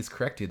always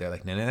correct you. They're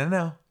like,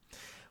 no.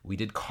 We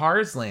did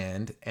Cars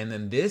Land, and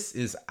then this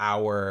is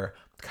our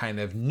kind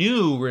of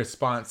new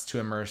response to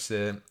an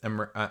immersive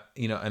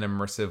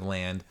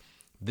land.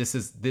 This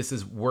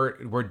is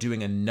we're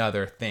doing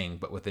another thing,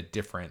 but with a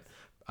different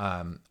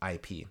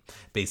IP,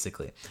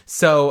 basically.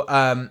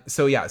 So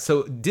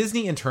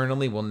Disney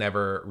internally will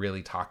never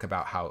really talk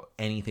about how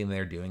anything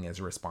they're doing is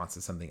a response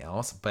to something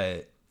else,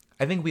 but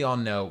I think we all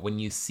know when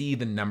you see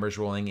the numbers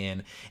rolling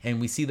in,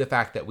 and we see the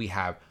fact that we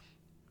have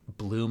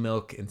blue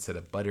milk instead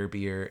of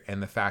butterbeer,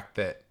 and the fact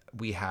that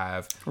we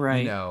have,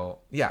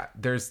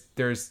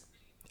 there's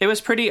it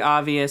was pretty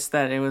obvious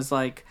that it was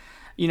like,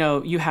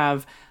 you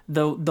have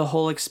the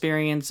whole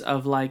experience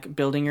of like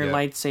building your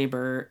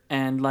lightsaber,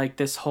 and like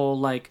this whole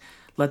like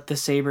let the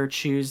saber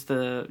choose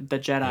the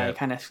Jedi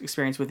kind of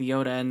experience with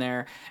Yoda in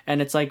there,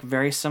 and it's like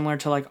very similar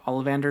to like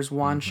Ollivander's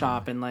wand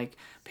shop and like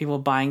people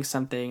buying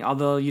something,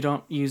 although you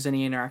don't use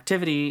any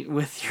interactivity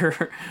with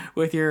your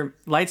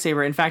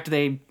lightsaber. In fact,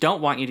 they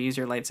don't want you to use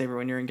your lightsaber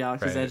when you're in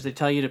Galaxy's Edge. They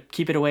tell you to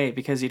keep it away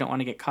because you don't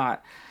want to get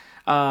caught.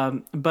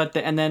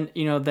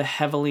 The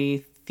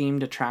heavily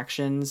themed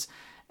attractions,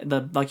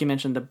 like you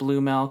mentioned, the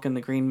blue milk and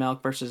the green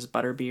milk versus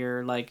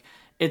butterbeer, like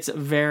it's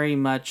very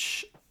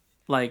much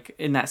like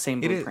in that same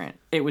blueprint.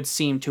 It would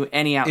seem to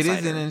any outsider. It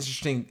is an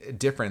interesting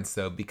difference,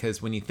 though,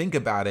 because when you think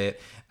about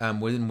it,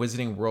 when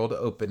Wizarding World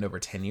opened over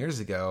 10 years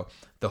ago,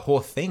 the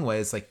whole thing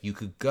was like you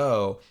could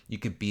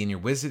be in your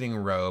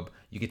wizarding robe,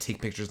 you could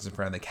take pictures in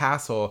front of the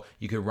castle,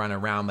 you could run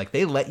around. Like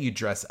they let you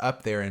dress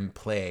up there and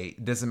play.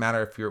 It doesn't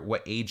matter if you're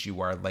what age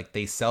you are. Like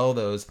they sell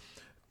those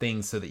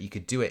things so that you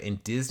could do it.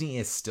 And Disney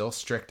is still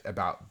strict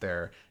about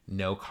their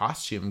no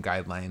costume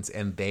guidelines,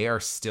 and they are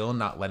still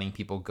not letting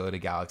people go to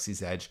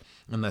Galaxy's Edge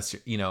unless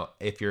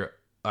if you're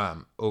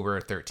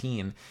over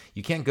 13.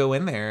 You can't go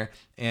in there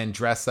and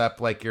dress up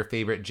like your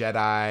favorite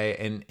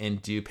Jedi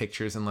and do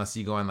pictures unless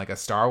you go on like a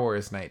Star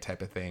Wars night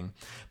type of thing.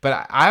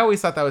 But I always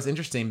thought that was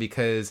interesting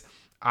because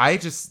I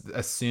just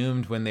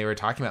assumed when they were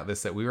talking about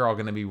this that we were all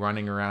going to be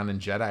running around in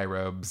Jedi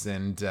robes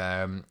and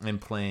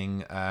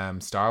playing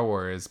Star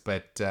Wars,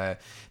 but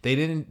they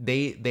didn't.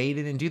 They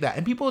didn't do that.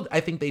 And people, I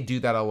think they do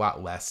that a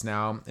lot less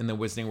now in the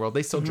Wizarding World.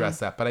 They still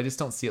dress up, but I just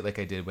don't see it like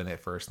I did when it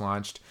first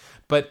launched.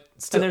 But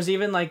still, and there's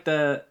even like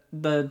the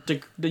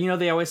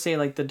they always say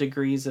like the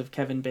degrees of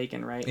Kevin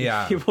Bacon, right?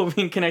 Yeah, people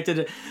being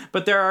connected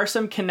but there are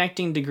some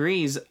connecting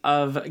degrees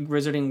of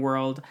Wizarding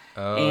World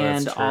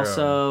and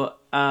also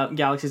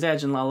Galaxy's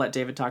Edge, and I'll let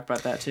David talk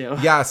about that too.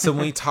 Yeah, so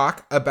when we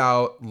talk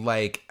about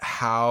like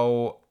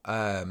how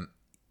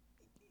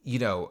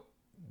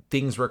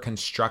things were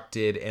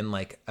constructed and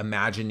like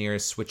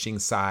Imagineers switching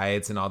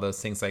sides and all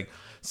those things, like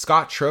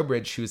Scott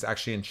Trowbridge, who's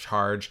actually in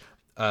charge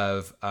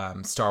of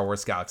Star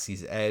Wars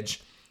Galaxy's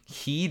Edge,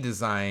 he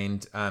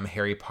designed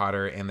Harry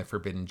Potter and the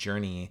Forbidden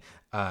Journey,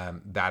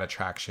 that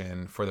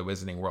attraction for the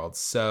Wizarding World.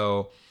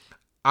 So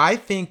I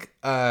think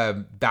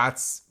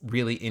that's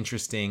really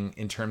interesting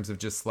in terms of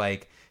just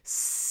like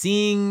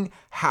seeing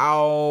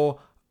how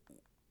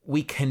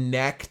we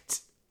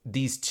connect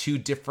these two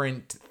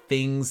different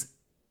things,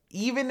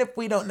 even if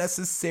we don't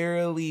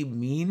necessarily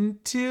mean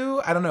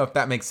to. I don't know if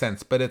that makes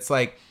sense, but it's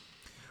like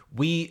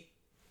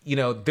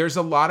there's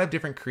a lot of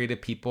different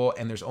creative people,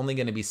 and there's only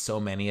going to be so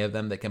many of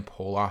them that can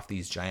pull off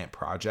these giant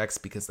projects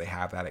because they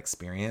have that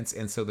experience.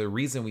 And so the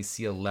reason we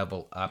see a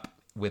level up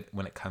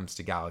when it comes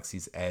to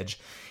Galaxy's Edge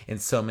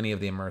and so many of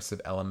the immersive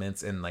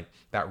elements and like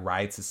that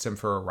ride system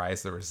for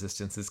Rise of the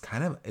Resistance is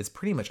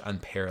pretty much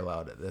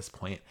unparalleled at this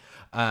point.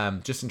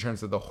 Just in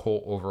terms of the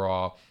whole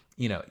overall,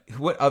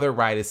 what other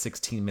ride is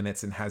 16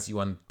 minutes and has you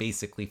on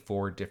basically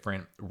 4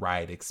 different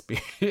ride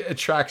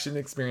attraction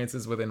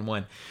experiences within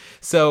one.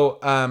 So,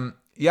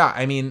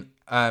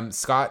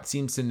 Scott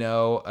seems to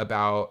know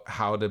about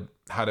how to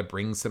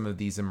bring some of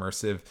these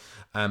immersive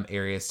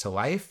areas to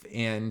life,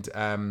 and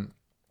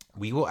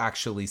we will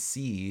actually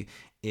see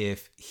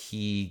if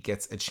he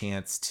gets a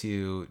chance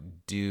to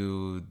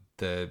do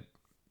the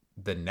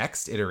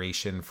next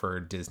iteration for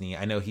Disney.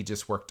 I know he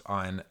just worked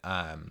on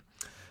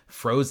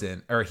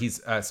Frozen, or he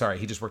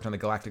just worked on the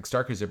Galactic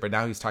Star Cruiser, but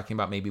now he's talking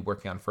about maybe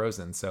working on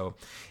Frozen. So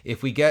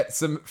if we get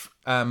some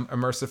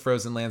immersive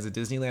Frozen lands at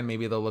Disneyland,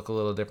 maybe they'll look a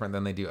little different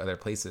than they do other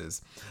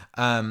places.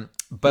 But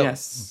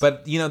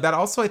that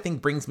also I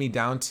think brings me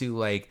down to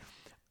like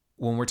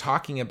when we're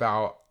talking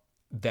about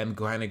them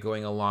kind of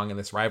going along in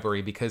this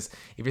rivalry, because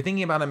if you're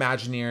thinking about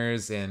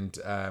Imagineers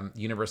and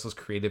Universal's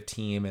creative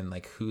team and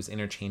like who's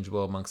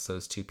interchangeable amongst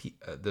those two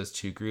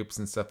groups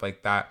and stuff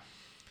like that,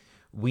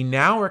 we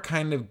now are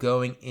kind of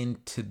going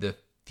into the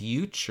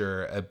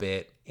future a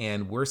bit,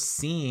 and we're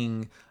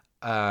seeing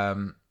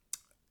Super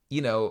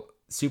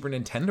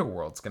Nintendo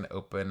World's going to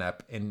open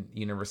up in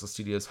Universal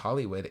Studios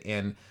Hollywood,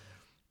 and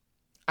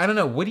I don't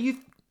know, what do you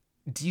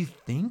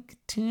think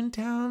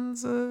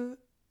Toontown's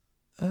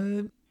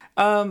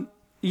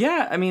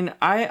Yeah, I mean,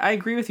 I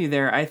agree with you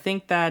there. I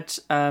think that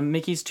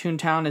Mickey's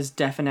Toontown is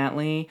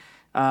definitely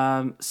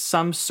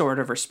some sort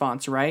of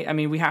response, right? I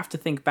mean, we have to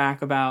think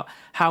back about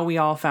how we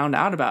all found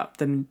out about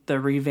the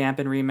revamp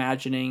and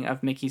reimagining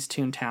of Mickey's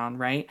Toontown,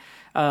 right?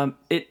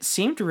 It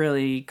seemed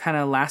really kind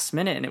of last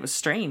minute, and it was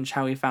strange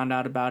how we found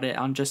out about it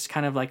on just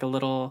kind of like a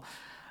little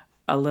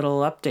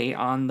update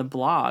on the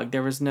blog.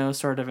 There was no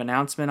sort of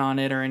announcement on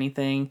it or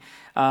anything.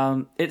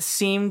 It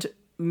seemed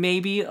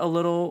maybe a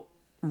little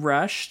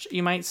rushed,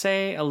 you might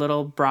say, a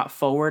little brought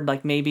forward.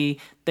 Like maybe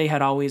they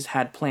had always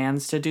had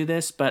plans to do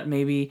this, but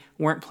maybe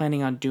weren't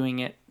planning on doing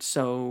it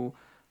so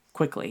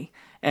quickly.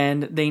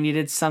 And they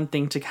needed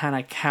something to kind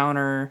of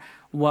counter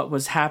what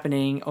was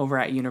happening over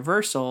at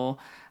Universal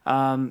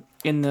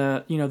in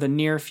the the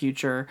near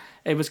future.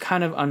 It was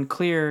kind of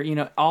unclear.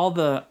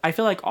 I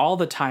feel like all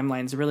the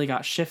timelines really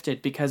got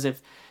shifted because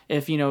if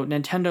Super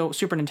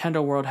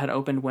Nintendo World had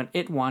opened when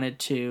it wanted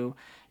to,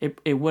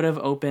 it would have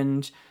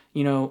opened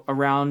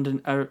around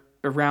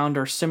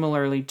or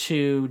similarly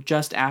to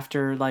just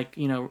after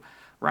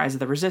Rise of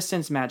the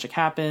Resistance, Magic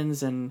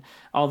Happens, and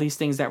all these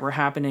things that were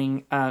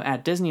happening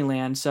at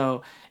Disneyland.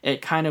 So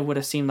it kind of would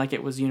have seemed like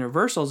it was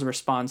Universal's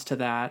response to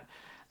that,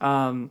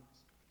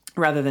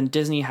 rather than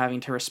Disney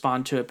having to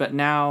respond to it. But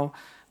now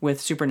with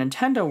Super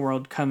Nintendo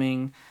World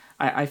coming,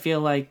 I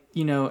feel like,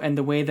 and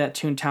the way that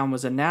Toontown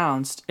was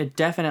announced, it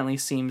definitely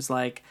seems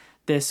like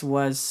this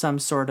was some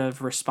sort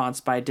of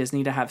response by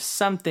Disney to have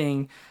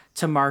something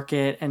to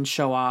market and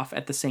show off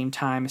at the same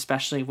time,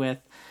 especially with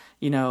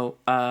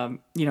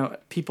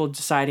people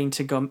deciding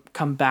to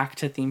come back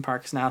to theme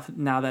parks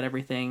now that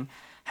everything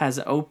has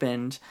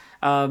opened.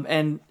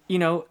 And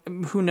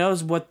who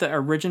knows what the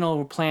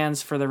original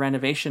plans for the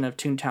renovation of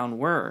Toontown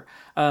were.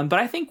 But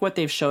I think what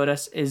they've showed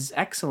us is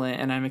excellent,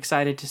 and I'm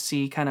excited to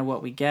see kind of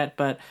what we get.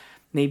 But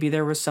maybe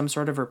there was some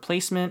sort of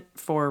replacement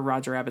for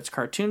Roger Rabbit's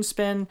Cartoon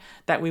Spin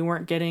that we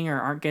weren't getting or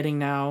aren't getting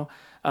now.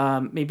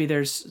 Maybe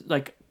there's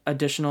like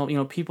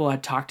additional, people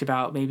had talked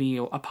about maybe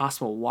a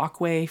possible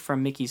walkway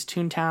from Mickey's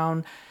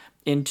Toontown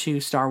into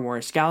Star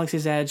Wars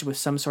Galaxy's Edge with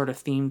some sort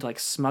of themed like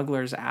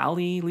Smuggler's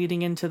Alley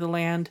leading into the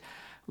land.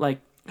 Like,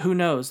 who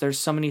knows? There's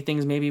so many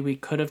things maybe we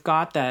could have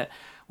got that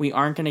we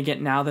aren't going to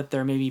get now that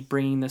they're maybe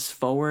bringing this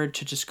forward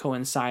to just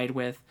coincide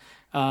with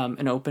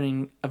an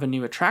opening of a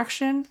new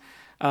attraction.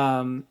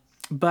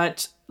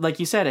 But like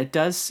you said, it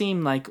does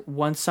seem like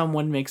once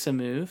someone makes a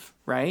move,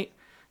 right,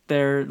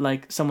 they're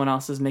like someone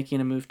else is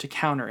making a move to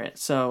counter it.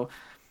 So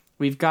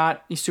we've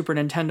got Super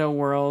Nintendo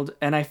World,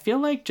 and I feel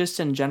like just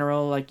in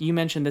general, like you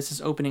mentioned, this is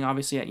opening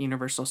obviously at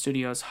Universal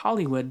Studios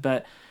Hollywood,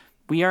 but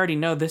we already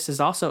know this is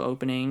also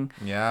opening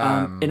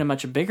in a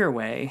much bigger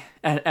way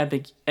at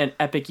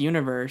Epic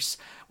Universe,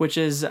 which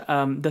is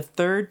the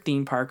third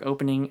theme park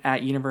opening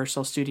at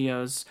Universal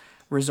Studios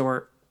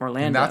Resort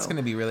Orlando. And that's going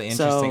to be really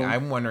interesting. So,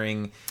 I'm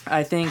wondering,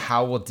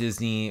 how will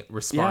Disney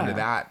respond to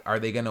that? Are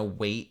they going to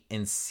wait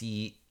and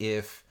see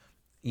if,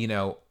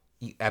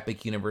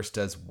 Epic Universe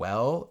does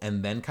well,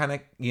 and then kind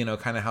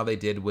of how they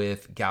did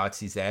with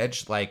Galaxy's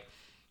Edge, like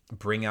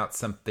bring out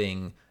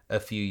something a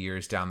few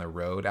years down the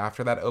road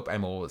after that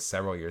open? Well,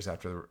 several years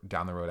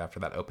down the road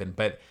after that open.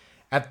 But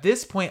at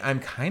this point,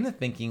 I'm kind of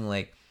thinking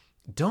like,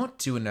 don't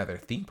do another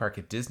theme park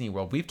at Disney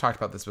World. We've talked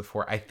about this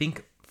before. I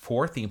think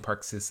 4 theme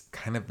parks is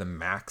kind of the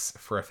max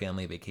for a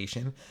family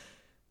vacation.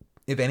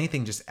 If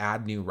anything, just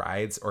add new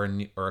rides or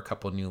a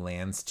couple new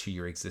lands to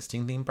your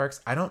existing theme parks.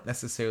 I don't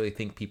necessarily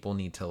think people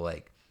need to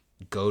like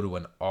go to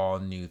an all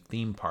new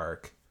theme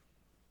park.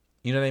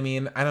 You know what I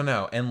mean? I don't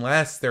know.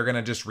 Unless they're going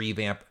to just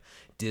revamp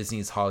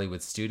Disney's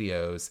Hollywood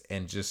Studios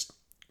and just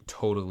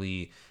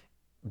totally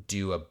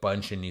do a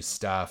bunch of new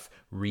stuff,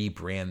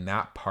 rebrand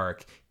that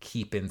park,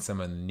 keep in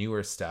some of the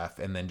newer stuff,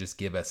 and then just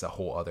give us a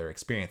whole other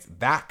experience.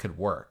 That could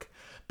work.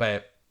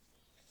 But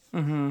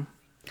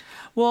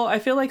well, I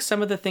feel like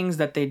some of the things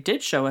that they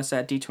did show us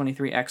at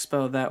D23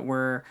 Expo that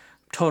were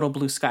total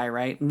blue sky,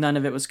 right? None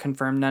of it was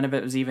confirmed. None of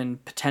it was even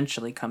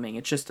potentially coming.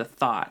 It's just a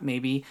thought.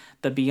 Maybe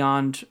the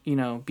beyond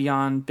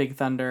Big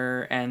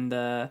Thunder and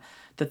the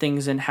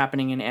things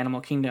happening in Animal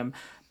Kingdom.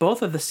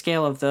 Both of the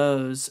scale of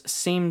those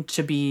seem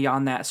to be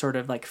on that sort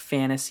of like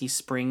Fantasy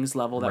Springs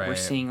level that we're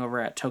seeing over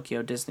at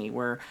Tokyo Disney,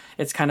 where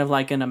it's kind of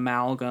like an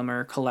amalgam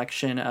or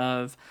collection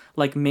of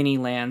like mini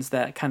lands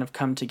that kind of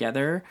come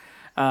together.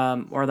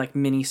 Or like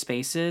mini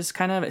spaces,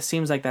 kind of. It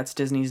seems like that's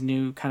Disney's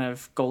new kind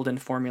of golden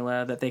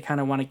formula, that they kind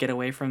of want to get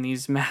away from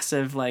these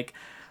massive like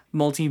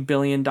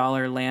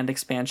multi-billion-dollar land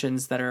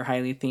expansions that are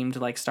highly themed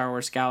like Star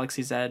Wars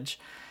Galaxy's Edge,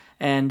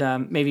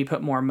 and maybe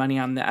put more money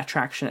on the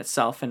attraction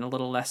itself and a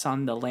little less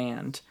on the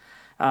land.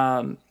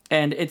 And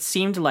it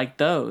seemed like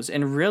those,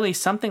 and really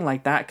something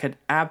like that could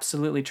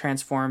absolutely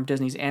transform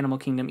Disney's Animal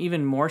Kingdom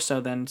even more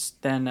so than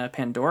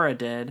Pandora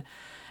did.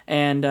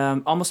 And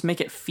almost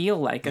make it feel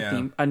like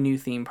a new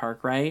theme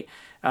park, right?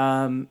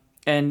 And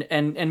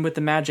with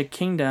the Magic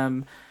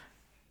Kingdom,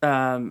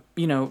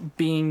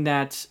 being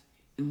that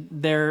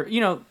there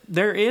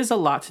is a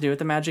lot to do with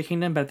the Magic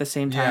Kingdom, but at the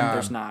same time,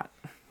 there's not,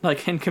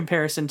 like in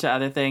comparison to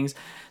other things.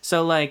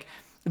 So like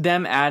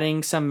them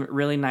adding some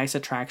really nice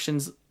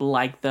attractions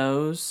like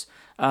those,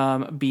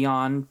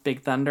 beyond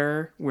Big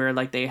Thunder, where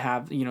like they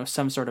have, you know,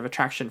 some sort of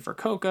attraction for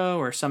Coco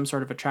or some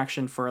sort of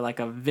attraction for like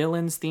a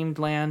villains themed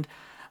land.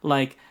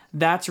 Like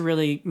that's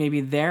really maybe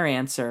their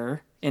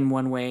answer in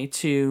one way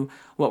to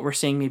what we're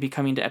seeing maybe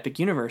coming to Epic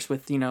Universe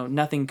with, you know,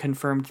 nothing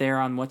confirmed there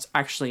on what's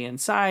actually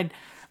inside,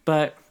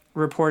 but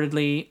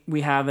reportedly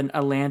we have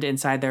a land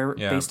inside there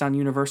based on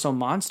Universal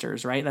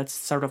monsters, right? That's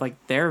sort of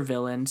like their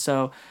villain.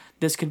 So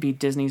this could be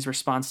Disney's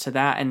response to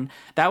that. And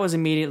that was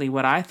immediately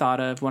what I thought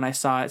of when I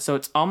saw it. So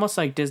it's almost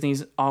like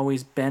Disney's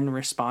always been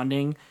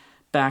responding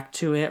back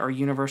to it, or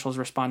Universal's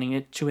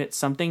responding to it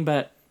something.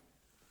 But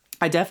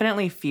I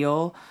definitely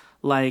feel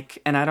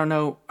like, and I don't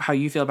know how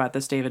you feel about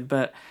this, David,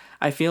 but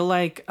I feel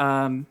like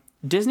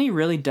Disney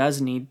really does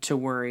need to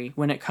worry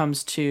when it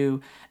comes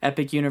to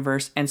Epic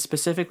Universe and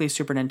specifically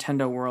Super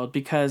Nintendo World,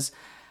 because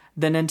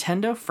the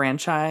Nintendo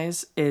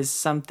franchise is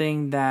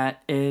something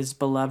that is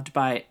beloved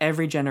by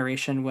every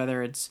generation,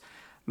 whether it's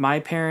my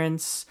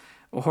parents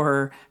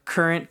or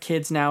current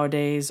kids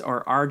nowadays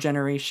or our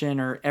generation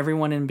or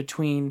everyone in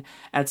between.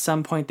 At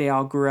some point, they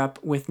all grew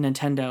up with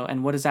Nintendo.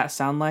 And what does that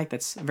sound like?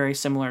 That's very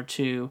similar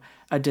to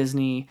a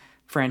Disney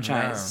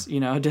franchise, you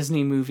know, a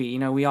Disney movie. You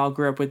know, we all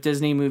grew up with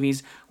Disney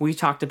movies. We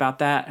talked about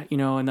that, you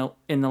know,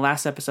 in the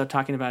last episode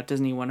talking about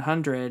Disney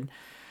 100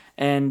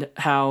 and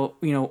how,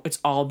 you know, it's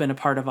all been a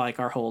part of like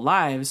our whole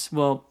lives.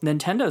 Well,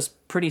 Nintendo's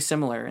pretty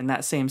similar in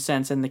that same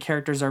sense, and the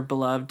characters are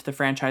beloved, the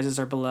franchises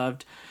are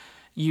beloved.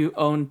 You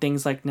own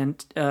things like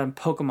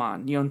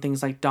Pokemon, you own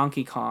things like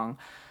Donkey Kong,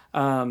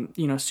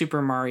 you know,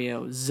 Super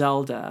Mario,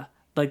 Zelda.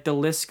 Like the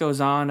list goes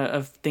on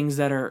of things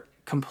that are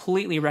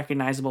completely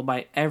recognizable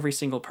by every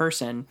single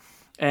person.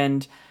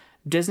 And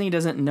Disney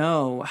doesn't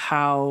know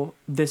how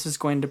this is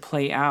going to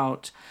play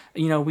out.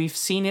 You know, we've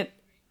seen it,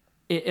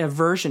 a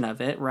version of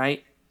it,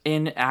 right,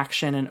 in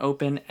action and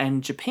open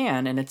and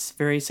Japan, and it's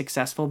very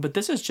successful. But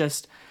this is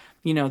just,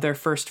 you know, their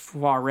first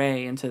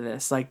foray into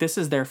this. Like, this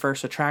is their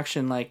first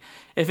attraction. Like,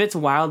 if it's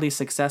wildly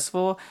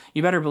successful,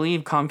 you better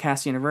believe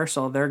Comcast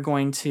Universal, they're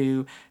going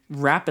to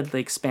rapidly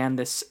expand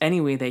this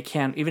any way they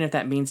can, even if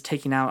that means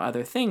taking out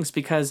other things,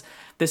 because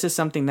this is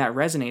something that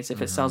resonates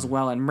if it sells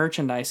well in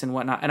merchandise and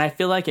whatnot. And I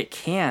feel like it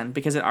can,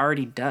 because it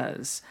already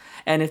does.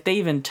 And if they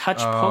even touch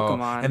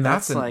Pokemon, and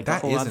that's like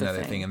that a whole is other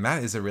another thing. And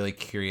that is a really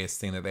curious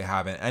thing that they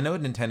haven't. I know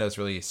Nintendo's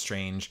really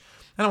strange.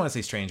 I don't want to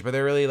say strange, but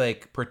they're really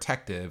like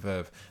protective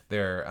of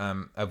their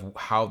of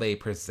how they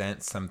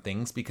present some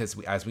things, because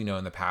as we know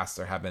in the past,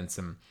 there have been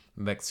some,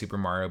 like Super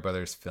Mario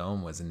Brothers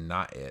film was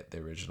not the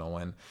original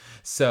one,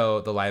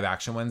 so the live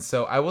action one.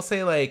 So I will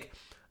say, like,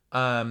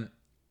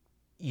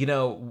 you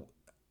know,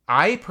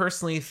 I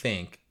personally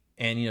think,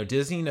 and you know,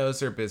 Disney knows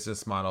their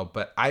business model,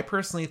 but I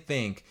personally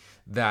think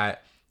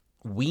that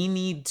we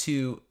need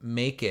to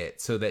make it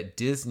so that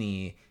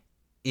Disney,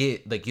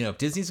 like, you know, if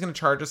Disney's going to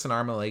charge us an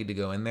arm and a leg to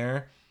go in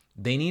there,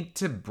 they need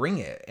to bring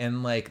it.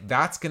 And like,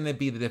 that's going to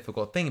be the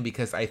difficult thing,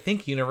 because I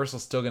think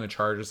Universal's still going to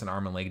charge us an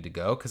arm and leg to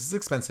go, because it's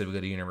expensive to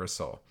go to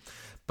Universal.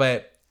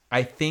 But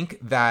I think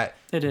that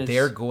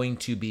they're going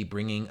to be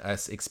bringing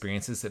us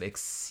experiences that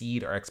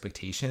exceed our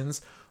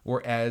expectations,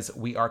 whereas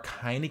we are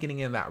kind of getting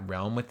in that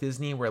realm with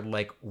Disney where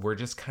like we're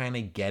just kind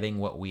of getting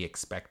what we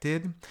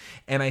expected.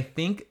 And I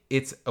think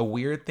it's a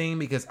weird thing,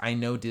 because I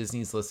know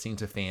Disney's listening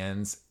to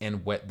fans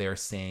and what they're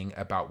saying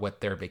about what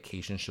their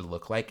vacation should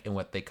look like and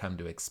what they come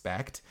to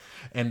expect,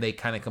 and they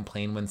kind of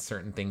complain when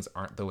certain things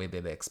aren't the way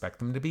that they expect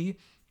them to be.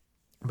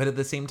 But at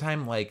the same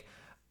time, like,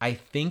 I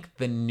think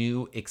the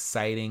new,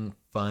 exciting,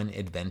 fun,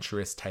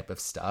 adventurous type of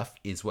stuff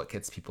is what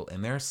gets people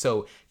in there.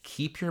 So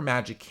keep your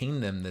Magic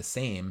Kingdom the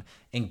same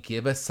and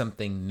give us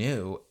something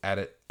new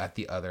at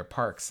the other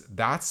parks.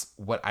 That's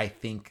what I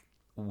think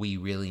we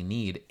really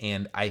need.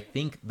 And I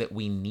think that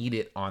we need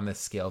it on the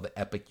scale that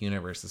Epic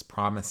Universe is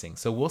promising.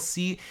 So we'll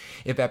see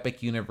if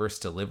Epic Universe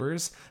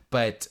delivers.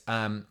 But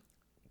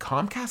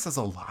Comcast has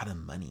a lot of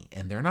money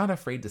and they're not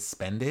afraid to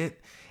spend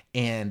it.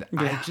 And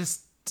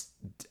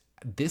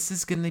this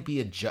is going to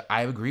be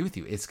I agree with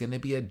you. It's going to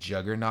be a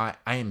juggernaut.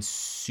 I am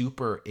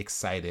super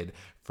excited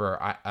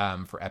for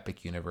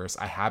Epic Universe.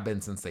 I have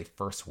been since they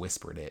first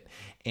whispered it.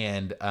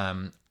 And,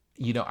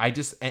 you know,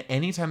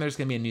 anytime there's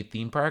going to be a new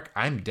theme park,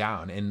 I'm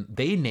down. And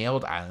they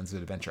nailed Islands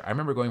of Adventure. I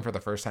remember going for the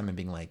first time and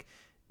being like,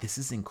 this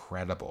is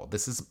incredible.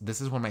 This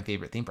is one of my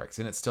favorite theme parks.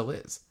 And it still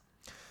is.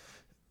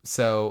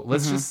 So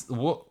let's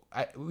we're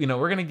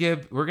going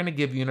to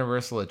give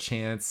Universal a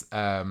chance.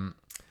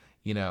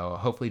 You know,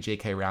 hopefully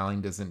J.K.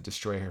 Rowling doesn't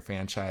destroy her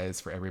franchise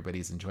for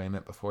everybody's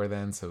enjoyment before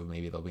then. So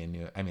maybe there'll be a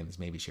new, I mean,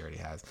 maybe she already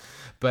has,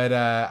 but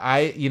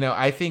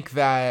I think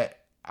that,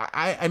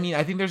 I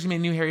think there's gonna be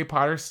new Harry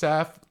Potter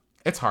stuff.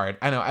 It's hard.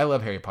 I know. I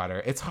love Harry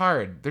Potter. It's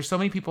hard. There's so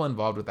many people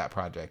involved with that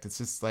project. It's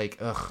just like,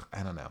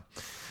 I don't know.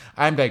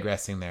 I'm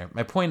digressing there.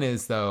 My point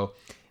is, though,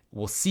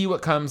 we'll see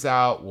what comes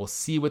out. We'll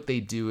see what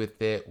they do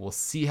with it. We'll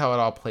see how it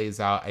all plays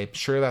out. I'm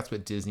sure that's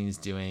what Disney's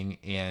doing.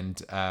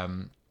 And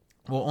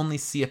we'll only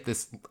see if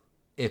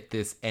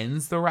this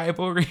ends the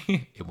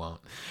rivalry. It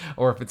won't.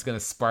 Or if it's going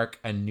to spark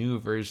a new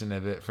version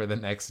of it for the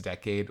next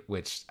decade,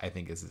 which I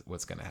think is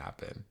what's going to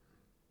happen.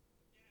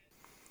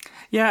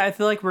 Yeah, I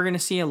feel like we're going to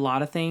see a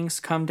lot of things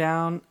come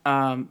down,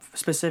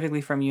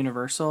 specifically from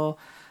Universal.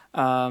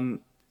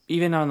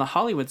 Even on the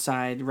Hollywood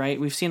side, right?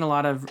 We've seen a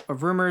lot of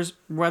rumors,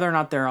 whether or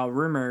not they're all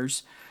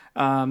rumors,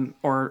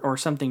 or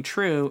something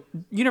true.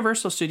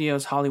 Universal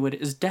Studios Hollywood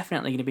is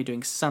definitely going to be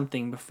doing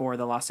something before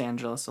the Los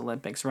Angeles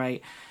Olympics,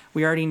 right?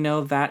 We already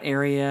know that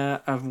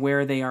area of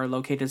where they are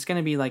located is going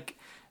to be like,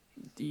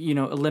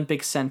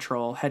 Olympic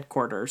Central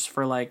headquarters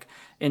for like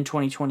in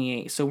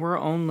 2028. So we're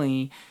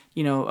only,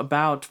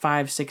 about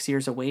 5-6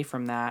 years away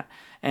from that.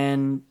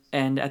 And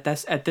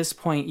at this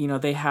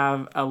point, they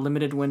have a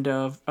limited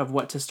window of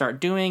what to start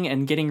doing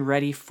and getting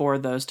ready for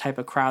those type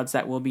of crowds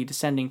that will be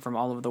descending from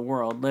all over the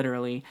world,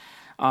 literally,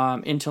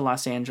 into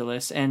Los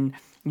Angeles. And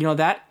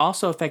that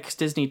also affects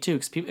Disney too,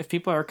 because if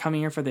people are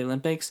coming here for the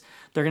Olympics,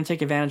 they're going to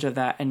take advantage of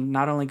that and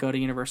not only go to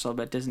Universal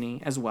but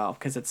Disney as well,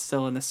 because it's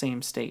still in the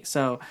same state.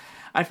 So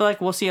I feel like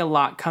we'll see a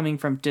lot coming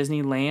from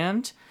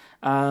Disneyland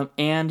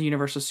and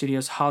Universal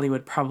Studios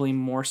Hollywood, probably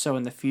more so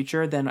in the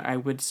future than I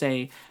would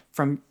say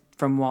from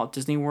Walt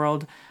Disney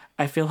World.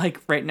 I feel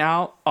like right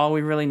now all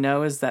we really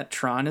know is that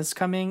Tron is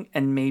coming,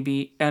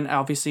 and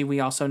obviously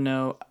we also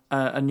know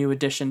a new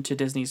addition to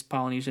Disney's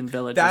Polynesian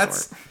Village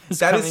Resort.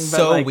 That is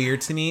so weird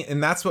to me,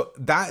 and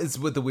that is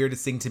what the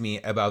weirdest thing to me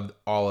about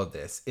all of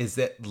this is,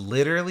 that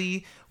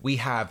literally we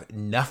have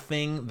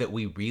nothing that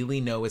we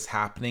really know is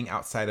happening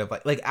outside of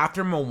like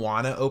after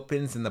Moana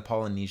opens in the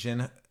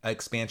Polynesian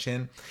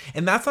expansion,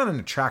 and that's not an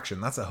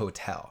attraction, that's a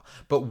hotel.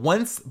 But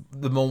once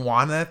the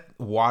Moana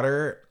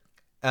water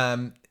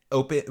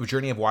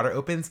Journey of Water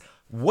opens,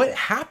 what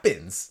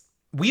happens?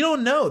 We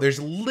don't know. There's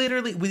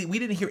literally, we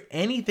didn't hear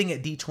anything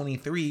at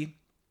D23.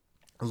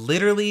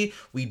 Literally,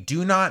 we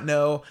do not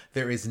know.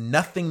 There is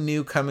nothing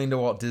new coming to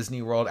Walt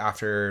Disney World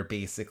after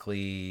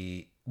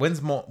basically,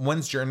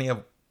 when's Journey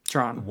of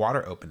Tron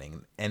Water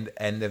opening?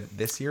 End of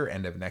this year,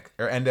 end of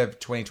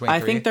 2023? I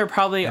think they're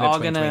probably all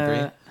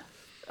gonna,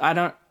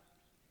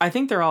 I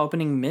think they're all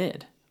opening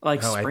mid,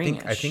 like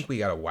spring-ish. I think we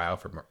got a while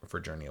for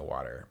Journey of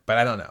Water, but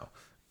I don't know.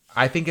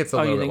 I think it's a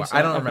little bit. So?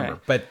 I don't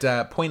remember.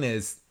 But point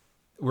is,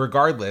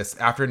 regardless,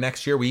 after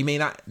next year, we may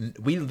not.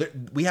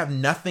 We have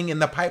nothing in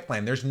the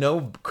pipeline. There's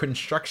no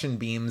construction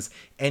beams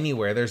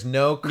anywhere. There's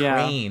no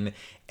crane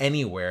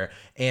anywhere.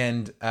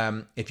 And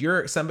if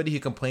you're somebody who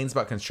complains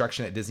about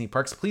construction at Disney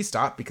parks, please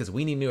stop, because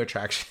we need new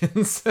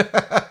attractions.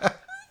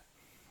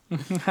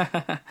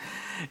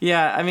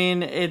 Yeah, I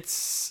mean,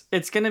 it's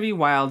gonna be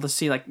wild to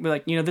see. Like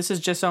this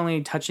is just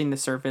only touching the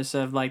surface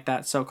of like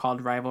that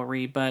so-called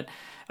rivalry, but.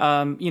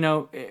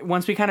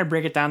 Once we kind of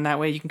break it down that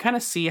way, you can kind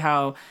of see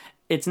how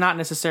it's not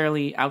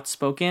necessarily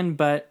outspoken,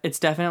 but it's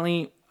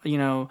definitely,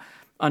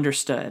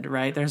 understood,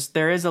 right?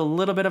 There is a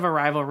little bit of a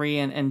rivalry,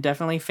 and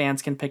definitely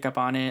fans can pick up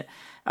on it.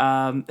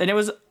 And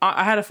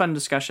I had a fun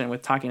discussion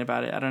with talking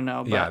about it. I don't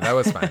know. But, yeah, that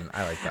was fun.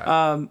 I like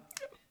that.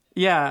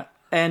 Yeah.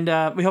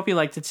 And we hope you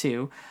liked it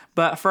too.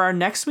 But for our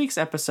next week's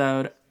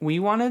episode, we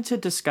wanted to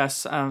discuss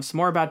some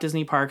more about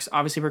Disney parks.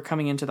 Obviously, we're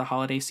coming into the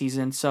holiday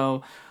season,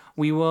 so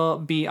we will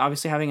be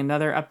obviously having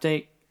another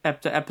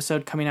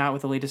episode coming out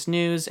with the latest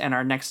news and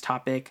our next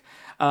topic.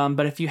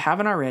 But if you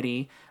haven't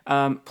already,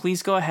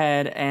 please go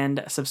ahead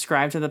and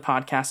subscribe to the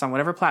podcast on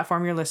whatever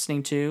platform you're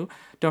listening to.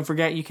 Don't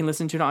forget, you can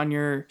listen to it on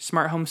your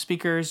smart home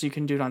speakers. You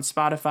can do it on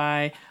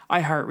Spotify,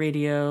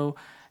 iHeartRadio,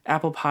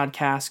 Apple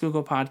Podcasts,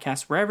 Google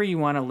Podcasts, wherever you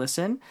want to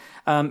listen.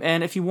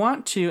 And if you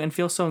want to and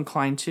feel so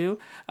inclined to,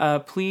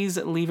 please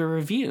leave a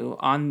review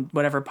on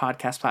whatever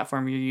podcast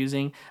platform you're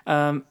using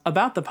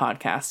about the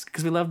podcast,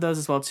 because we love those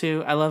as well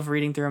too. I love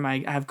reading through them.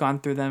 I have gone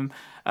through them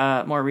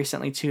more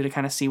recently too, to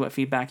kind of see what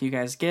feedback you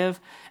guys give.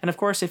 And of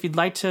course, if you'd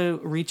like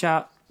to reach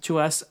out to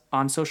us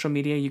on social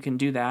media, you can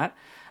do that.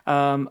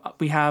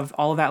 We have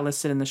all of that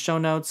listed in the show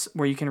notes,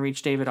 where you can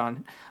reach David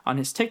on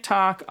his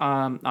TikTok,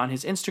 on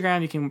his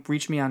Instagram. You can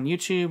reach me on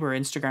YouTube or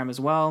Instagram as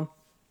well.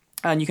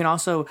 And you can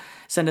also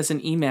send us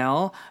an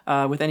email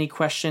with any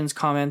questions,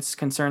 comments,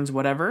 concerns,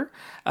 whatever,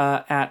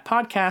 at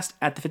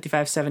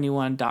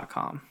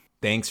podcast@the5571.com.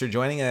 Thanks for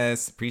joining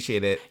us.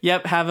 Appreciate it.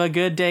 Yep. Have a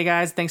good day,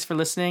 guys. Thanks for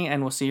listening,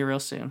 and we'll see you real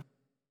soon.